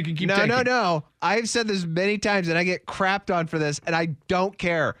tanking. No. I've said this many times, and I get crapped on for this, and I don't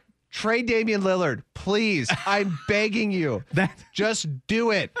care. Trade Damian Lillard, please. I'm begging you. Just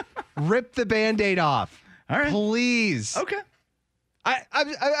do it. Rip the Band-Aid off. All right. Please. Okay.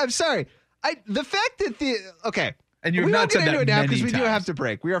 I'm sorry. The fact that okay. And you've not said that many now because we times. do have to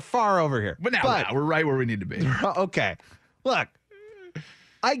break. We are far over here. But now we're right where we need to be. Okay. Look.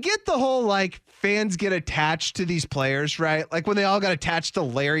 I get the whole, fans get attached to these players, right? Like when they all got attached to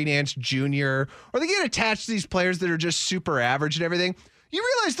Larry Nance Jr., or they get attached to these players that are just super average and everything. You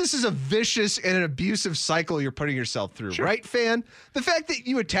realize this is a vicious and an abusive cycle you're putting yourself through, right, fan? The fact that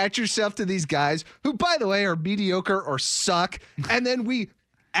you attach yourself to these guys who, by the way, are mediocre or suck, and then we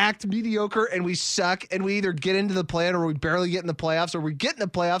act mediocre and we suck and we either get into the play-in or we barely get in the playoffs, or we get in the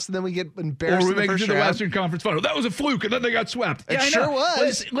playoffs and then we get embarrassed. Or we make it to the Western Conference Final. That was a fluke and then they got swept. It sure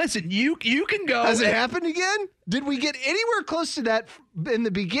was. Listen, you can go. Has it happened again? Did we get anywhere close to that in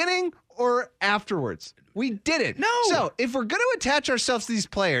the beginning or afterwards? We didn't. No. So if we're going to attach ourselves to these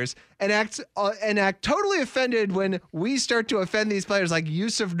players and act totally offended when we start to offend these players like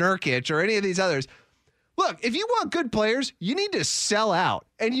Yusuf Nurkic or any of these others, Look, if you want good players, you need to sell out,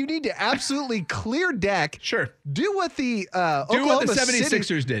 and you need to absolutely clear deck. Sure. Do what the do what the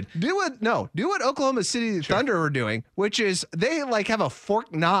 76ers did. Do what Oklahoma City Thunder were doing, which is they like have a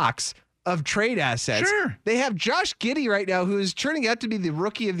Fort Knox of trade assets. Sure. They have Josh Giddey right now, who is turning out to be the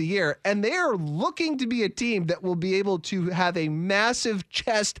rookie of the year, and they are looking to be a team that will be able to have a massive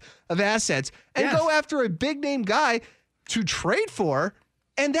chest of assets and go after a big name guy to trade for.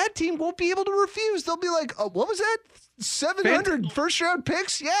 And that team won't be able to refuse. They'll be like, oh, what was that? 700 first-round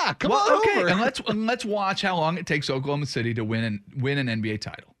picks? Yeah, come on over. And let's watch how long it takes Oklahoma City to win an NBA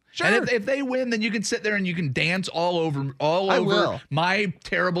title. Sure. And if they win, then you can sit there and you can dance all over my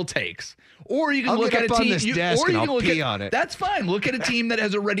terrible takes. Or you can look at a team. Pee on it. That's fine. Look at a team that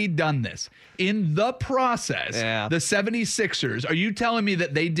has already done this. In the process, the 76ers, are you telling me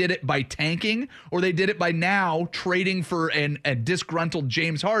that they did it by tanking, or they did it by now trading for a disgruntled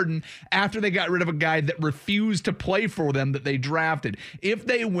James Harden after they got rid of a guy that refused to play for them that they drafted? If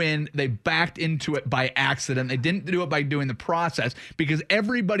they win, they backed into it by accident. They didn't do it by doing the process, because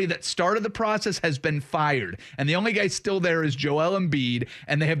everybody that started the process has been fired. And the only guy still there is Joel Embiid,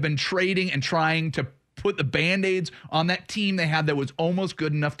 and they have been trading and trying to put the Band-Aids on that team they had that was almost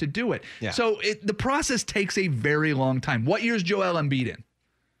good enough to do it. Yeah. So the process takes a very long time. What year is Joel Embiid in?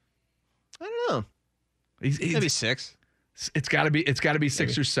 I don't know. He's maybe 6. It's got to be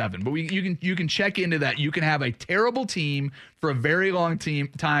 6 or 7. But you can check into that. You can have a terrible team for a very long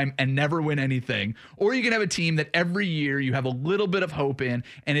time and never win anything, or you can have a team that every year you have a little bit of hope in,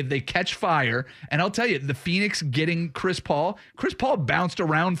 and if they catch fire, and I'll tell you, the Phoenix getting Chris Paul bounced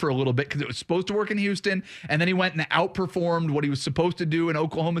around for a little bit because it was supposed to work in Houston, and then he went and outperformed what he was supposed to do in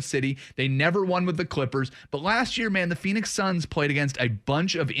Oklahoma City. They never won with the Clippers, but last year, man, the Phoenix Suns played against a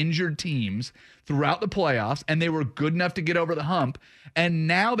bunch of injured teams throughout the playoffs, and they were good enough to get over the hump. And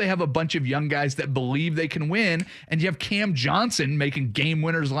now they have a bunch of young guys that believe they can win. And you have Cam Johnson making game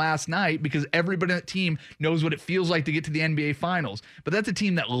winners last night because everybody on that team knows what it feels like to get to the NBA Finals. But that's a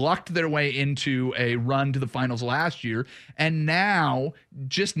team that lucked their way into a run to the finals last year, and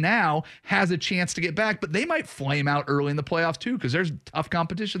just now has a chance to get back. But they might flame out early in the playoffs too, because there's tough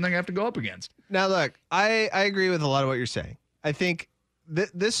competition they have to go up against. Now, look, I agree with a lot of what you're saying. I think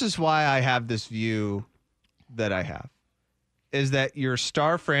this is why I have this view that I have, is that your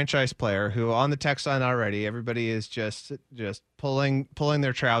star franchise player, who on the text line already, everybody is just pulling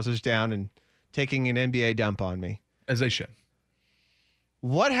their trousers down and taking an NBA dump on me. As they should.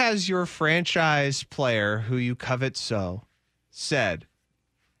 What has your franchise player, who you covet so, said,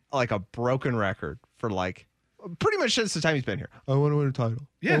 like a broken record for like pretty much since the time he's been here? I want to win a title.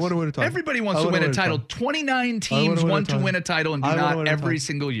 Yes. I want to win a title. Everybody wants to win a title. 29 teams want to win a title and do not every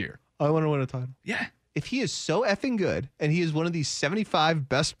single year. I want to win a title. Yeah. If he is so effing good and he is one of these 75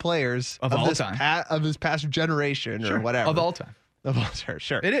 best players of all time, of his past generation or whatever. Of all time.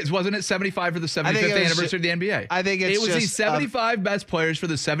 Sure. It is. Wasn't it 75 for the 75th anniversary of the NBA? I think it was the 75 best players for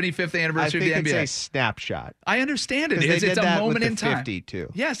the 75th anniversary of the NBA. I think it's a snapshot. I understand it. It's a moment in time. 50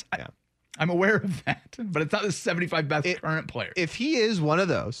 too. Yes. Yeah. I'm aware of that, but it's not the 75 best current player. If he is one of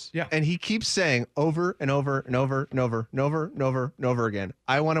those, and he keeps saying over and over and over and over and over and over and over again,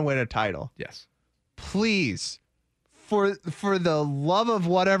 I want to win a title. Yes. Please, for the love of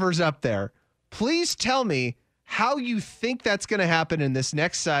whatever's up there, please tell me how you think that's going to happen in this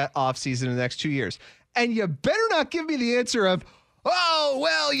next offseason in the next 2 years. And you better not give me the answer of, oh,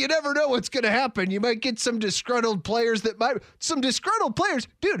 well, you never know what's going to happen. You might get some disgruntled players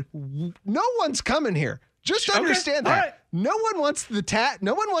Dude, no one's coming here. Just understand that. Right. No one wants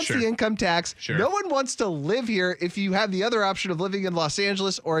no one wants the income tax. Sure. No one wants to live here if you have the other option of living in Los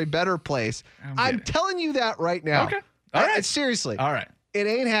Angeles or a better place. I'm telling you that right now. Okay. All right. Seriously. All right. It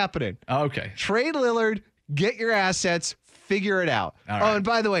ain't happening. Okay. Trade Lillard, get your assets, figure it out. All right. Oh, and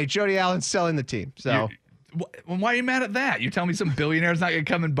by the way, Jody Allen's selling the team. So why are you mad at that? You're telling me some billionaire's not going to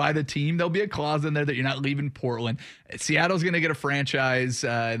come and buy the team? There'll be a clause in there that you're not leaving Portland. Seattle's going to get a franchise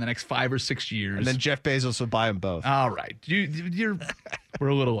in the next 5 or 6 years. And then Jeff Bezos will buy them both. All right. We're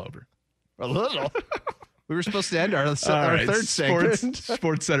a little over. A little? We were supposed to end our third segment.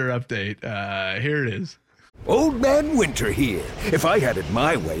 Sports Center update. Here it is. Old Man Winter here. If I had it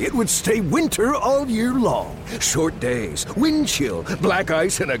my way, it would stay winter all year long. Short days, wind chill, black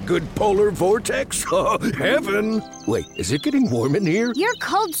ice, and a good polar vortex. Oh, heaven. Wait, is it getting warm in here? Your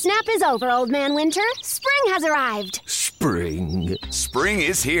cold snap is over, Old Man Winter. Spring has arrived. spring. Spring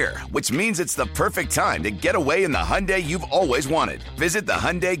is here, which means it's the perfect time to get away in the Hyundai you've always wanted. Visit the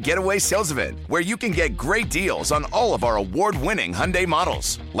Hyundai Getaway Sales Event, where you can get great deals on all of our award-winning Hyundai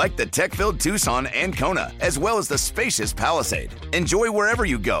models, like the tech-filled Tucson and Kona, as well as the spacious Palisade. Enjoy wherever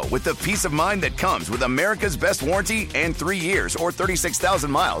you go with the peace of mind that comes with America's best warranty and 3 years or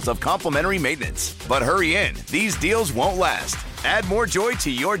 36,000 miles of complimentary maintenance. But hurry in, these deals won't last. Add more joy to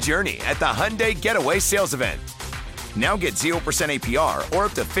your journey at the Hyundai Getaway Sales Event. Now get 0% APR or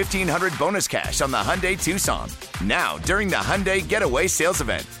up to $1,500 bonus cash on the Hyundai Tucson. Now, during the Hyundai Getaway Sales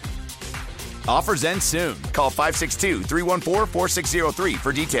Event. Offers end soon. Call 562-314-4603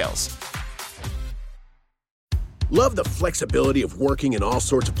 for details. Love the flexibility of working in all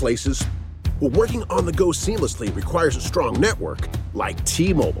sorts of places? Well, working on the go seamlessly requires a strong network like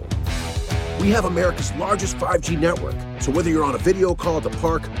T-Mobile. We have America's largest 5G network, so whether you're on a video call at the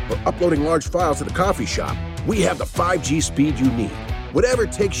park or uploading large files at a coffee shop, we have the 5G speed you need. Whatever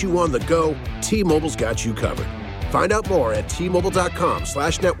takes you on the go, T-Mobile's got you covered. Find out more at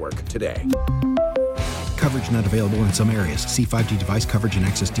T-Mobile.com/network today. Coverage not available in some areas. See 5G device coverage and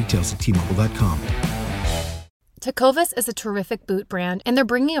access details at T-Mobile.com. Tecovas is a terrific boot brand, and they're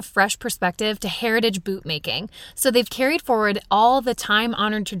bringing a fresh perspective to heritage boot making. So they've carried forward all the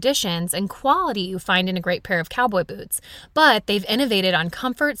time-honored traditions and quality you find in a great pair of cowboy boots, but they've innovated on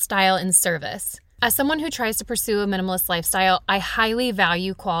comfort, style, and service. As someone who tries to pursue a minimalist lifestyle, I highly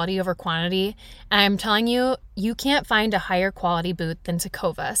value quality over quantity, and I'm telling you, you can't find a higher quality boot than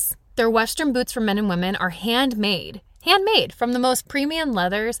Tecovas. Their Western boots for men and women are handmade from the most premium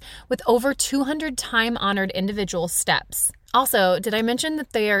leathers with over 200 time-honored individual steps. Also, did I mention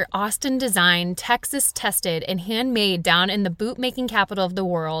that they are Austin-designed, Texas-tested, and handmade down in the boot-making capital of the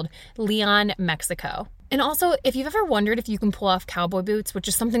world, Leon, Mexico? And also, if you've ever wondered if you can pull off cowboy boots, which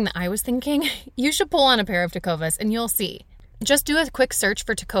is something that I was thinking, you should pull on a pair of Tecovas and you'll see. Just do a quick search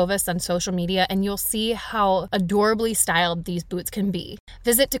for Tecovas on social media and you'll see how adorably styled these boots can be.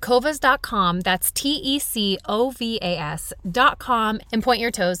 Visit tecovas.com, that's TECOVAS.com, and point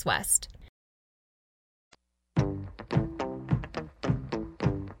your toes west.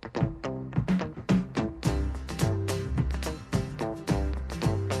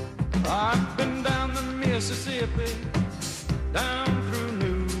 I've been down the Mississippi, down through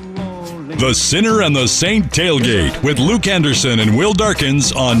New Orleans. The Sinner and the Saint Tailgate with Luke Anderson and Will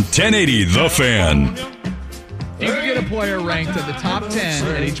Darkins on 1080 The Fan. If you could get a player ranked at the top 10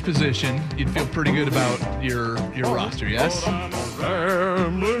 at each position, you'd feel pretty good about your roster, yes?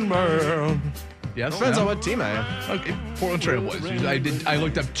 Yes. Depends on what team I am. Okay, Portland Trailblazers. I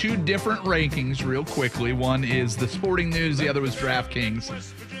looked up two different rankings real quickly. One is the Sporting News, the other was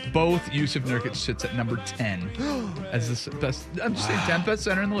DraftKings. Both Yusuf Nurkic sits at number 10 as the best. I'm just saying 10th best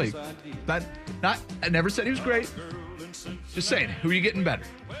center in the league. I never said he was great. Just saying, who are you getting better?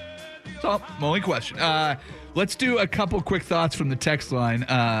 That's all. My only question. Let's do a couple quick thoughts from the text line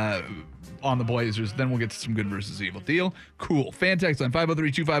on the Blazers. Then we'll get to some good versus evil. Deal? Cool. Fan text line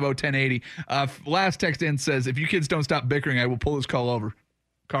 503-250-1080. Last text in says, if you kids don't stop bickering, I will pull this car over.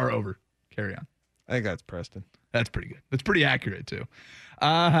 Carry on. I think that's Preston. That's pretty good. That's pretty accurate too.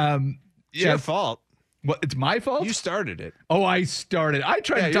 It's your fault. What? It's my fault? You started it. Oh, I started. I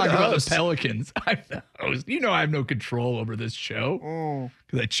tried to talk about host. the Pelicans. I'm the host. You know I have no control over this show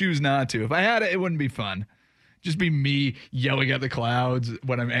because I choose not to. If I had it, it wouldn't be fun. Just be me yelling at the clouds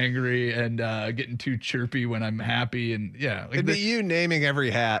when I'm angry and getting too chirpy when I'm happy. And yeah. It'd be you naming every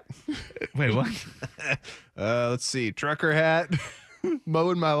hat. Wait, what? Let's see. Trucker hat.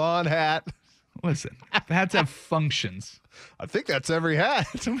 Mowing my lawn hat. Listen, hats have functions. I think that's every hat.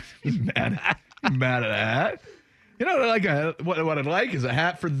 He's mad at a hat. You know what I'd like is a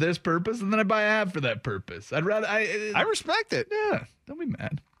hat for this purpose, and then I buy a hat for that purpose. I'd rather I respect it. Yeah, don't be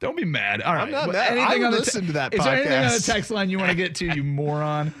mad. Don't be mad. All right, I'm not mad. I listened to that podcast. Is there anything on the text line you want to get to, you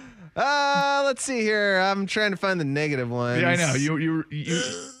moron? Let's see here. I'm trying to find the negative ones. Yeah, I know. You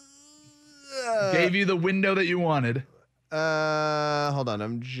gave you the window that you wanted. Hold on.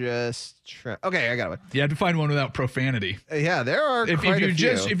 I'm just trying. Okay, I got one. You have to find one without profanity. Yeah, there are if quite you're a few.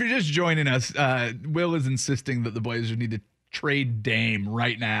 If you're just joining us, Will is insisting that the Blazers need to trade Dame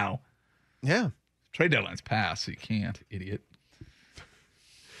right now. Yeah. Trade deadline's passed, so you can't, idiot.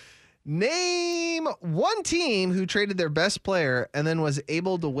 Name one team who traded their best player and then was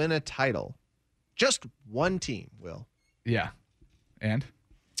able to win a title. Just one team, Will. Yeah. And?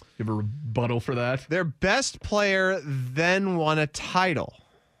 You have a rebuttal for that? Their best player then won a title.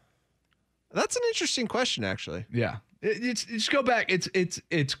 That's an interesting question, actually. Yeah. It's just go back.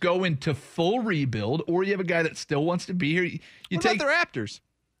 It's go into full rebuild, or you have a guy that still wants to be here. You what take about the Raptors?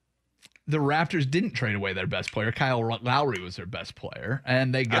 the Raptors didn't trade away their best player. Kyle Lowry was their best player,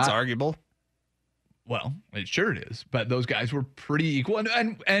 and they got. That's arguable. Well, it sure it is, but those guys were pretty equal,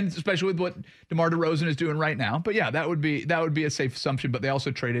 and especially with what DeMar DeRozan is doing right now. But yeah, that would be a safe assumption. But they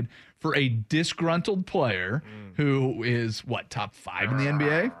also traded for a disgruntled player who is top 5 in the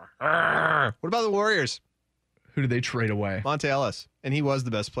NBA. What about the Warriors? Who did they trade away? Monte Ellis, and he was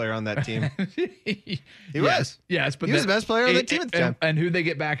the best player on that team. He was. was. Yes, but he was the best player on that team at the time. And who they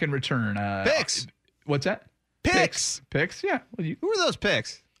get back in return? Picks. What's that? Picks. Picks. Yeah. Well, who were those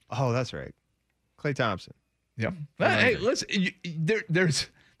picks? Oh, that's right. Klay Thompson. Yep. Hey, listen. There's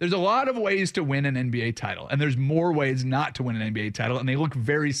a lot of ways to win an NBA title, and there's more ways not to win an NBA title, and they look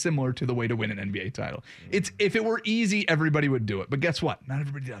very similar to the way to win an NBA title. It's if it were easy, everybody would do it, but guess what? Not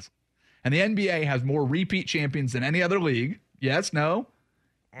everybody does. And the NBA has more repeat champions than any other league. Yes, no,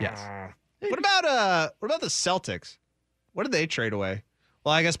 yes. What about the Celtics? What did they trade away?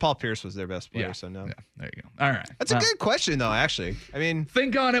 Well, I guess Paul Pierce was their best player, so no. Yeah, there you go. All right. That's a good question, though, actually. I mean,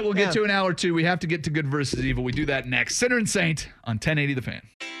 think on it. We'll get to an hour or two. We have to get to good versus evil. We do that next. Sinner and Saint on 1080 The Fan.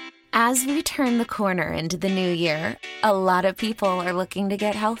 As we turn the corner into the new year, a lot of people are looking to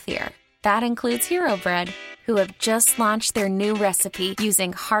get healthier. That includes Hero Bread, who have just launched their new recipe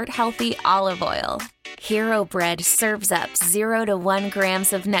using heart-healthy olive oil. Hero Bread serves up 0 to 1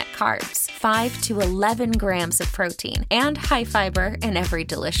 grams of net carbs, 5 to 11 grams of protein, and high fiber in every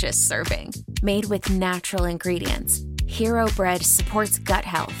delicious serving. Made with natural ingredients, Hero Bread supports gut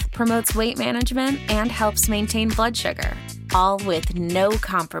health, promotes weight management, and helps maintain blood sugar. All with no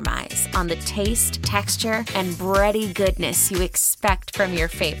compromise on the taste, texture, and bready goodness you expect from your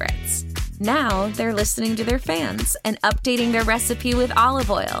favorites. Now they're listening to their fans and updating their recipe with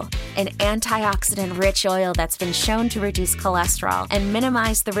olive oil, an antioxidant-rich oil that's been shown to reduce cholesterol and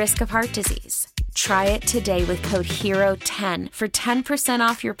minimize the risk of heart disease. Try it today with code HERO10 for 10%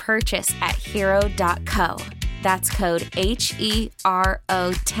 off your purchase at hero.co. That's code HERO10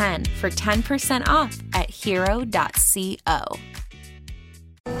 for 10% off at hero.co.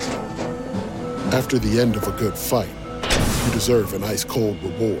 After the end of a good fight, you deserve an ice-cold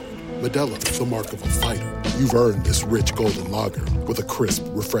reward. Modelo, the mark of a fighter. You've earned this rich golden lager with a crisp,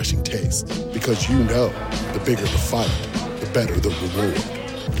 refreshing taste. Because you know, the bigger the fight, the better the reward.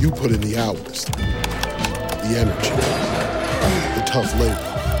 You put in the hours, the energy, the tough labor.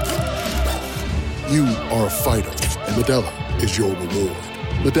 You are a fighter, and Modelo is your reward.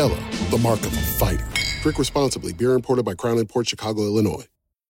 Modelo, the mark of a fighter. Drink responsibly. Beer imported by Crown Imports, Chicago, Illinois.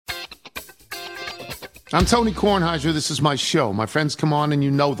 I'm Tony Kornheiser. This is my show. My friends come on and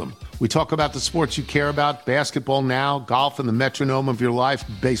you know them. We talk about the sports you care about, basketball now, golf, and the metronome of your life,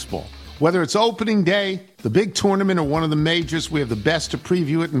 baseball. Whether it's opening day, the big tournament, or one of the majors, we have the best to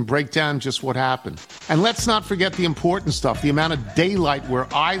preview it and break down just what happened. And let's not forget the important stuff, the amount of daylight where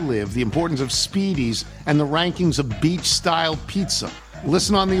I live, the importance of Speedies, and the rankings of beach-style pizza.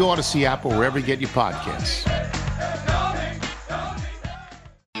 Listen on the Odyssey app or wherever you get your podcasts.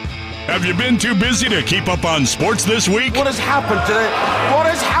 Have you been too busy to keep up on sports this week? What has happened to What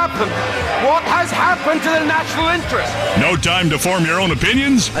has happened? What has happened to the national interest? No time to form your own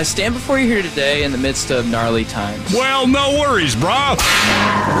opinions? I stand before you here today in the midst of gnarly times. Well, no worries, brah.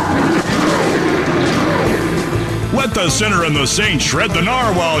 Let the sinner and the saint shred the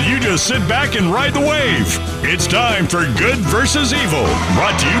gnar while you just sit back and ride the wave. It's time for Good versus Evil,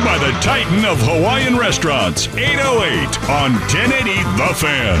 brought to you by the Titan of Hawaiian Restaurants, 808 on 1080 The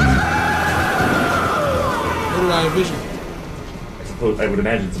Fan. What did I envision? I would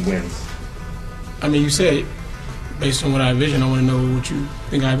imagine some wins. I mean, you said, based on what I envision, I want to know what you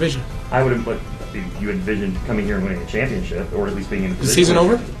think I envision. I would have, you envisioned coming here and winning a championship, or at least being in the Is the season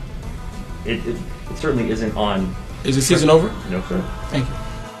over? It certainly isn't on. Is the season over? No, sir. Thank you.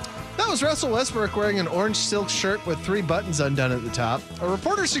 That was Russell Westbrook wearing an orange silk shirt with 3 buttons undone at the top. A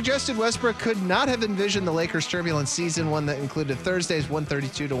reporter suggested Westbrook could not have envisioned the Lakers' turbulent season, one that included Thursday's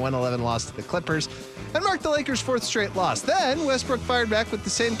 132-111 loss to the Clippers, and marked the Lakers' 4th straight loss. Then Westbrook fired back with the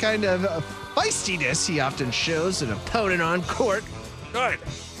same kind of feistiness he often shows an opponent on court. Good.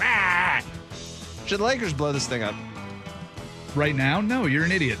 Should the Lakers blow this thing up? Right now? No, you're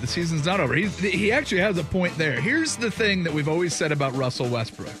an idiot. The season's not over. He actually has a point there. Here's the thing that we've always said about Russell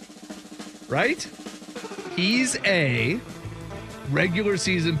Westbrook, right? He's a regular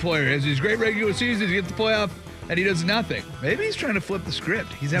season player. He has these great regular seasons, he gets the playoff, and he does nothing. Maybe he's trying to flip the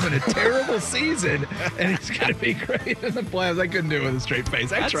script. He's having a terrible season, and he's going to be great in the playoffs. I couldn't do it with a straight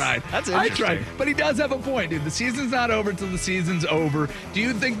face. I tried. That's interesting. I tried. But he does have a point, dude. The season's not over until the season's over. Do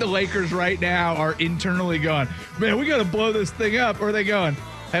you think the Lakers right now are internally going, man, we got to blow this thing up? Or are they going,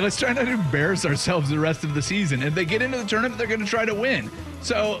 Hey, let's try not to embarrass ourselves the rest of the season. If they get into the tournament, they're going to try to win.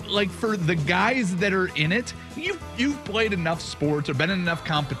 So, like, for the guys that are in it, you've played enough sports or been in enough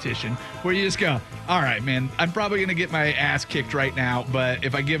competition where you just go, all right, man, I'm probably going to get my ass kicked right now, but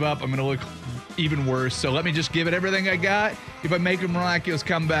if I give up, I'm going to look even worse. So let me just give it everything I got. If I make a miraculous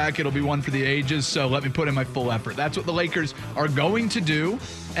comeback, it'll be one for the ages. So let me put in my full effort. That's what the Lakers are going to do.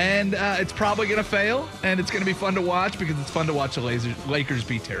 And it's probably going to fail. And it's going to be fun to watch because it's fun to watch the Lakers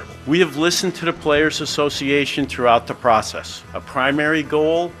be terrible. We have listened to the Players Association throughout the process. A primary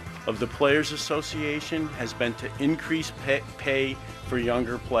goal of the Players Association has been to increase pay for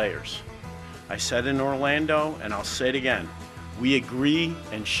younger players. I said in Orlando, and I'll say it again, we agree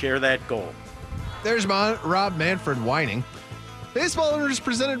and share that goal. There's Rob Manfred whining. Baseball owners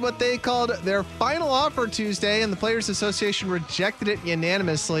presented what they called their final offer Tuesday, and the Players Association rejected it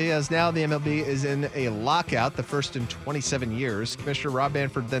unanimously, as now the MLB is in a lockout, the first in 27 years. Commissioner Rob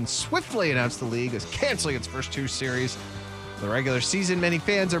Manfred then swiftly announced the league is canceling its first two series. The regular season, many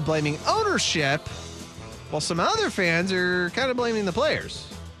fans are blaming ownership, while some other fans are kind of blaming the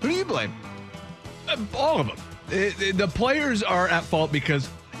players. Who do you blame? All of them. The players are at fault because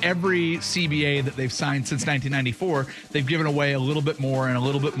every CBA that they've signed since 1994, they've given away a little bit more and a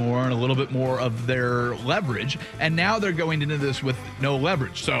little bit more and a little bit more of their leverage. And now they're going into this with no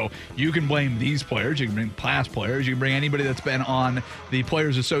leverage. So you can blame these players. You can bring past players. You can bring anybody that's been on the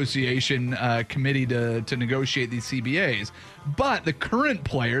Players Association committee to negotiate these CBAs. But the current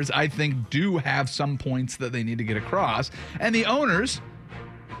players, I think, do have some points that they need to get across. And the owners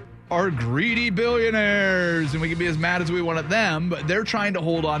are greedy billionaires, and we can be as mad as we want at them, but they're trying to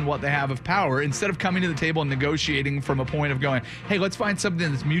hold on what they have of power instead of coming to the table and negotiating from a point of going, hey, let's find something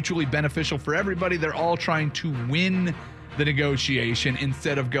that's mutually beneficial for everybody. They're all trying to win the negotiation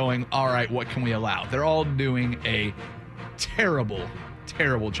instead of going, all right, what can we allow? They're all doing a terrible,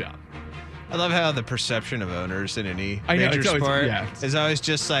 terrible job. I love how the perception of owners in any major sport is always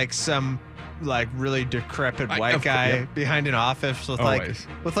just like some really decrepit white guy behind an office with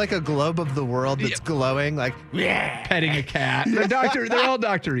like a globe of the world that's glowing, like petting a cat. They're all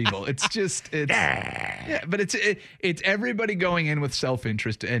Dr. Evil. It's but it's everybody going in with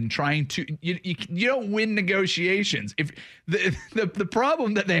self-interest and trying to you don't win negotiations. If the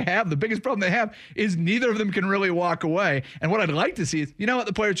problem that they have, the biggest problem they have is neither of them can really walk away. And what I'd like to see is, what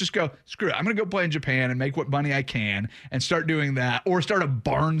the players just go, screw it, I'm gonna go play in Japan and make what money I can and start doing that, or start a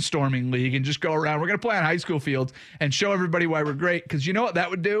barnstorming league and just go around. We're going to play on high school fields and show everybody why we're great. Because you know what that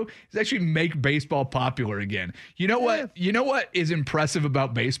would do is actually make baseball popular again. You know what is impressive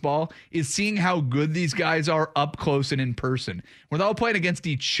about baseball is seeing how good these guys are up close and in person. When they're all playing against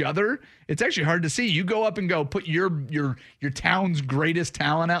each other, it's actually hard to see. You go up and go put your town's greatest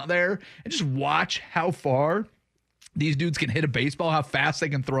talent out there and just watch how far these dudes can hit a baseball, how fast they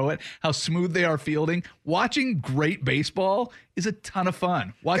can throw it, how smooth they are fielding. Watching great baseball is a ton of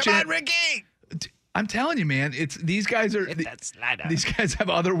fun. Come on, Ricky! I'm telling you, man, these guys have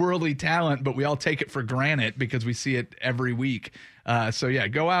otherworldly talent, but we all take it for granted because we see it every week. So yeah,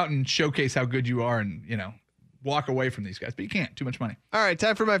 go out and showcase how good you are, and walk away from these guys. But you can't. Too much money. All right,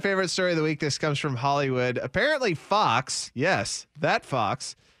 time for my favorite story of the week. This comes from Hollywood. Apparently, Fox, yes, that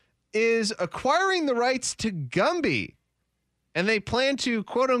Fox, is acquiring the rights to Gumby, and they plan to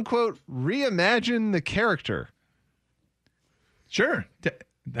quote unquote reimagine the character. Sure,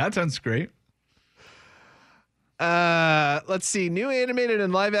 that sounds great. Let's see. New animated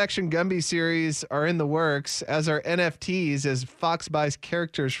and live action Gumby series are in the works, as are NFTs, as Fox buys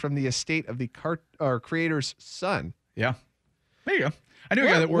characters from the estate of the creator's son. Yeah, there you go. I knew a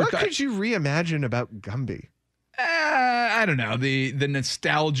guy that worked. What could you reimagine about Gumby? I don't know. The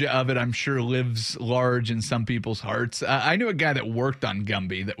nostalgia of it, I'm sure, lives large in some people's hearts. I knew a guy that worked on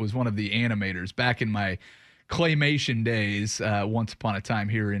Gumby that was one of the animators back in my claymation days. Once upon a time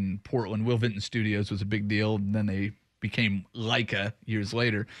here in Portland, Will Vinton Studios was a big deal. And then they became Leica years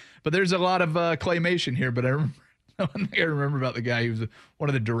later. But there's a lot of claymation here. But one thing I remember about the guy, he was one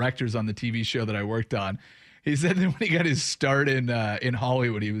of the directors on the TV show that I worked on. He said that when he got his start in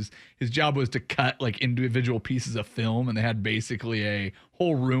Hollywood, his job was to cut like individual pieces of film, and they had basically a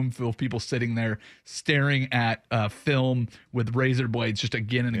whole room full of people sitting there staring at film with razor blades, just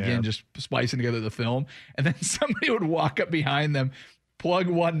again and again, just splicing together the film. And then somebody would walk up behind them, plug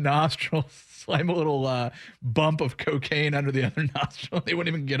one nostril, slam a little bump of cocaine under the other nostril. They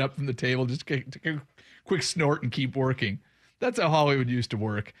wouldn't even get up from the table, just take a quick snort and keep working. That's how Hollywood used to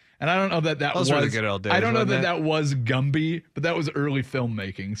work. And I don't know that Those were the good old days, I don't know wasn't that it? that was Gumby, but that was early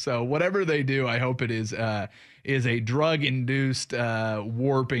filmmaking. So whatever they do, I hope it is a drug-induced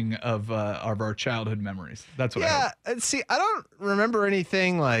warping of our childhood memories. That's what I hope. Yeah, and see, I don't remember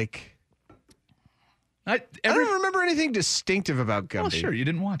anything like. I don't remember anything distinctive about Gumby. Well, sure, you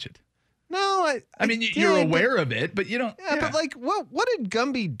didn't watch it. No, I mean, you're aware of it, but you don't. Yeah, but like, what did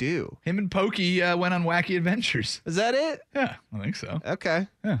Gumby do? Him and Pokey went on wacky adventures. Is that it? Yeah, I think so. Okay.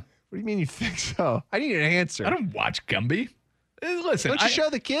 Yeah. What do you mean you think so? I need an answer. I don't watch Gumby. Listen, Don't you show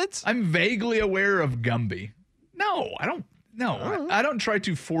the kids? I'm vaguely aware of Gumby. No, I don't. No, I don't try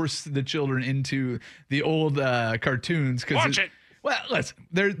to force the children into the old cartoons. Watch it. Well, listen,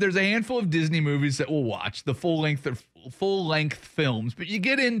 there's a handful of Disney movies that we'll watch, the full length films, but you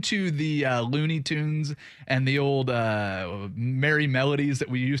get into the Looney Tunes and the old merry melodies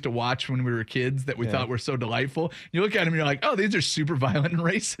that we used to watch when we were kids that we thought were so delightful. You look at them and you're like, oh, these are super violent and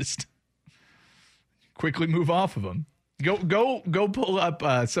racist. Quickly move off of them. Go pull up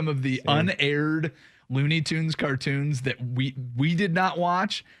some of the unaired Looney Tunes cartoons that we did not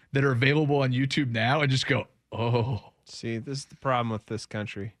watch that are available on YouTube now, and just go, oh. See, this is the problem with this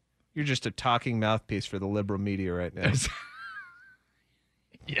country. You're just a talking mouthpiece for the liberal media right now.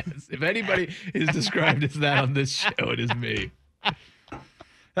 Yes, if anybody is described as that on this show, it is me.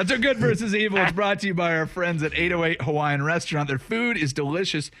 That's our Good versus Evil. It's brought to you by our friends at 808 Hawaiian Restaurant. Their food is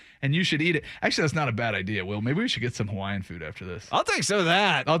delicious, and you should eat it. Actually, that's not a bad idea, Will. Maybe we should get some Hawaiian food after this. I'll take some of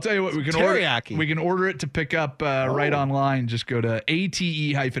that. I'll tell you what, we can order it to pick up right online. Just go to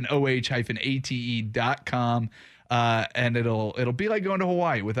ate-oh-ate.com, and it'll be like going to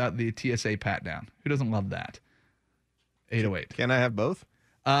Hawaii without the TSA pat down. Who doesn't love that? 808. Can I have both?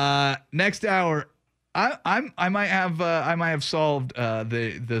 Next hour, I might have solved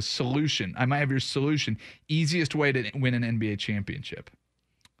the solution. I might have your solution. Easiest way to win an NBA championship.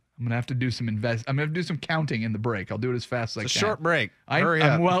 I'm gonna have to do some I'm gonna have to do some counting in the break. I'll do it as fast as I can. It's a short break. Hurry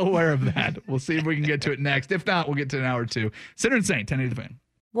up. I'm well aware of that. We'll see if we can get to it next. If not, we'll get to an hour or two. Sinner and Saint, 1080 The Fan.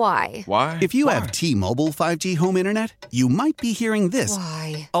 Why? If you have T-Mobile 5G home internet, you might be hearing this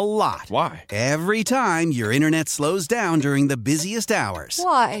Why? a lot. Why? Every time your internet slows down during the busiest hours.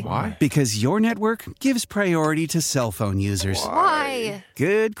 Why? Because your network gives priority to cell phone users. Why?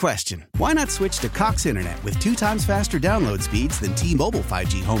 Good question. Why not switch to Cox Internet with 2 times faster download speeds than T-Mobile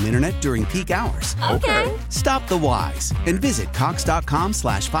 5G home internet during peak hours? Okay. Stop the whys and visit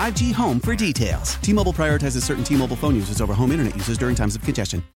cox.com/5G home for details. T-Mobile prioritizes certain T-Mobile phone users over home internet users during times of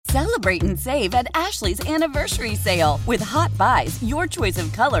congestion. Celebrate and save at Ashley's Anniversary Sale. With Hot Buys, your choice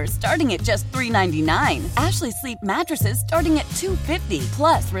of colors starting at just $3.99. Ashley Sleep mattresses starting at $2.50.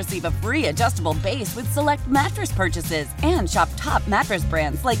 Plus, receive a free adjustable base with select mattress purchases. And shop top mattress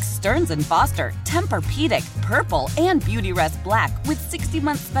brands like Stearns & Foster, Tempur-Pedic, Purple, and Beautyrest Black with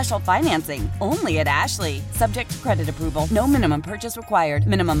 60-month special financing. Only at Ashley. Subject to credit approval. No minimum purchase required.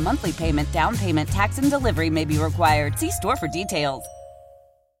 Minimum monthly payment, down payment, tax, and delivery may be required. See store for details.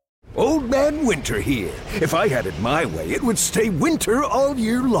 Old Man Winter here. If I had it my way, it would stay winter all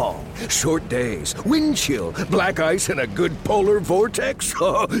year long. Short days, wind chill, black ice, and a good polar vortex.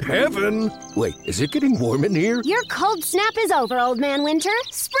 Oh, heaven. Wait, is it getting warm in here? Your cold snap is over, Old Man Winter.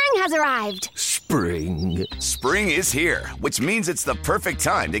 Spring has arrived. Spring. Spring is here, which means it's the perfect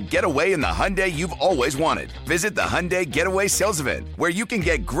time to get away in the Hyundai you've always wanted. Visit the Hyundai Getaway Sales Event, where you can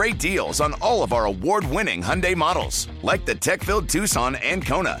get great deals on all of our award-winning Hyundai models, like the tech-filled Tucson and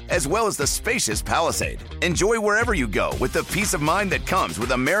Kona, as well as the spacious Palisade. Enjoy wherever you go with the peace of mind that comes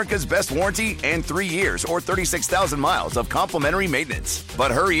with America's best warranty and 3 years or 36,000 miles of complimentary maintenance.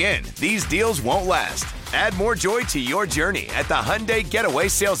 But hurry in, these deals won't last. Add more joy to your journey at the Hyundai Getaway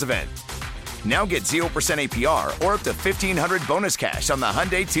Sales Event. Now get 0% APR or up to $1,500 bonus cash on the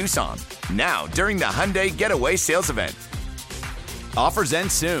Hyundai Tucson. Now, during the Hyundai Getaway Sales Event. Offers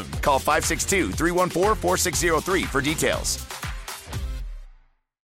end soon. Call 562-314-4603 for details.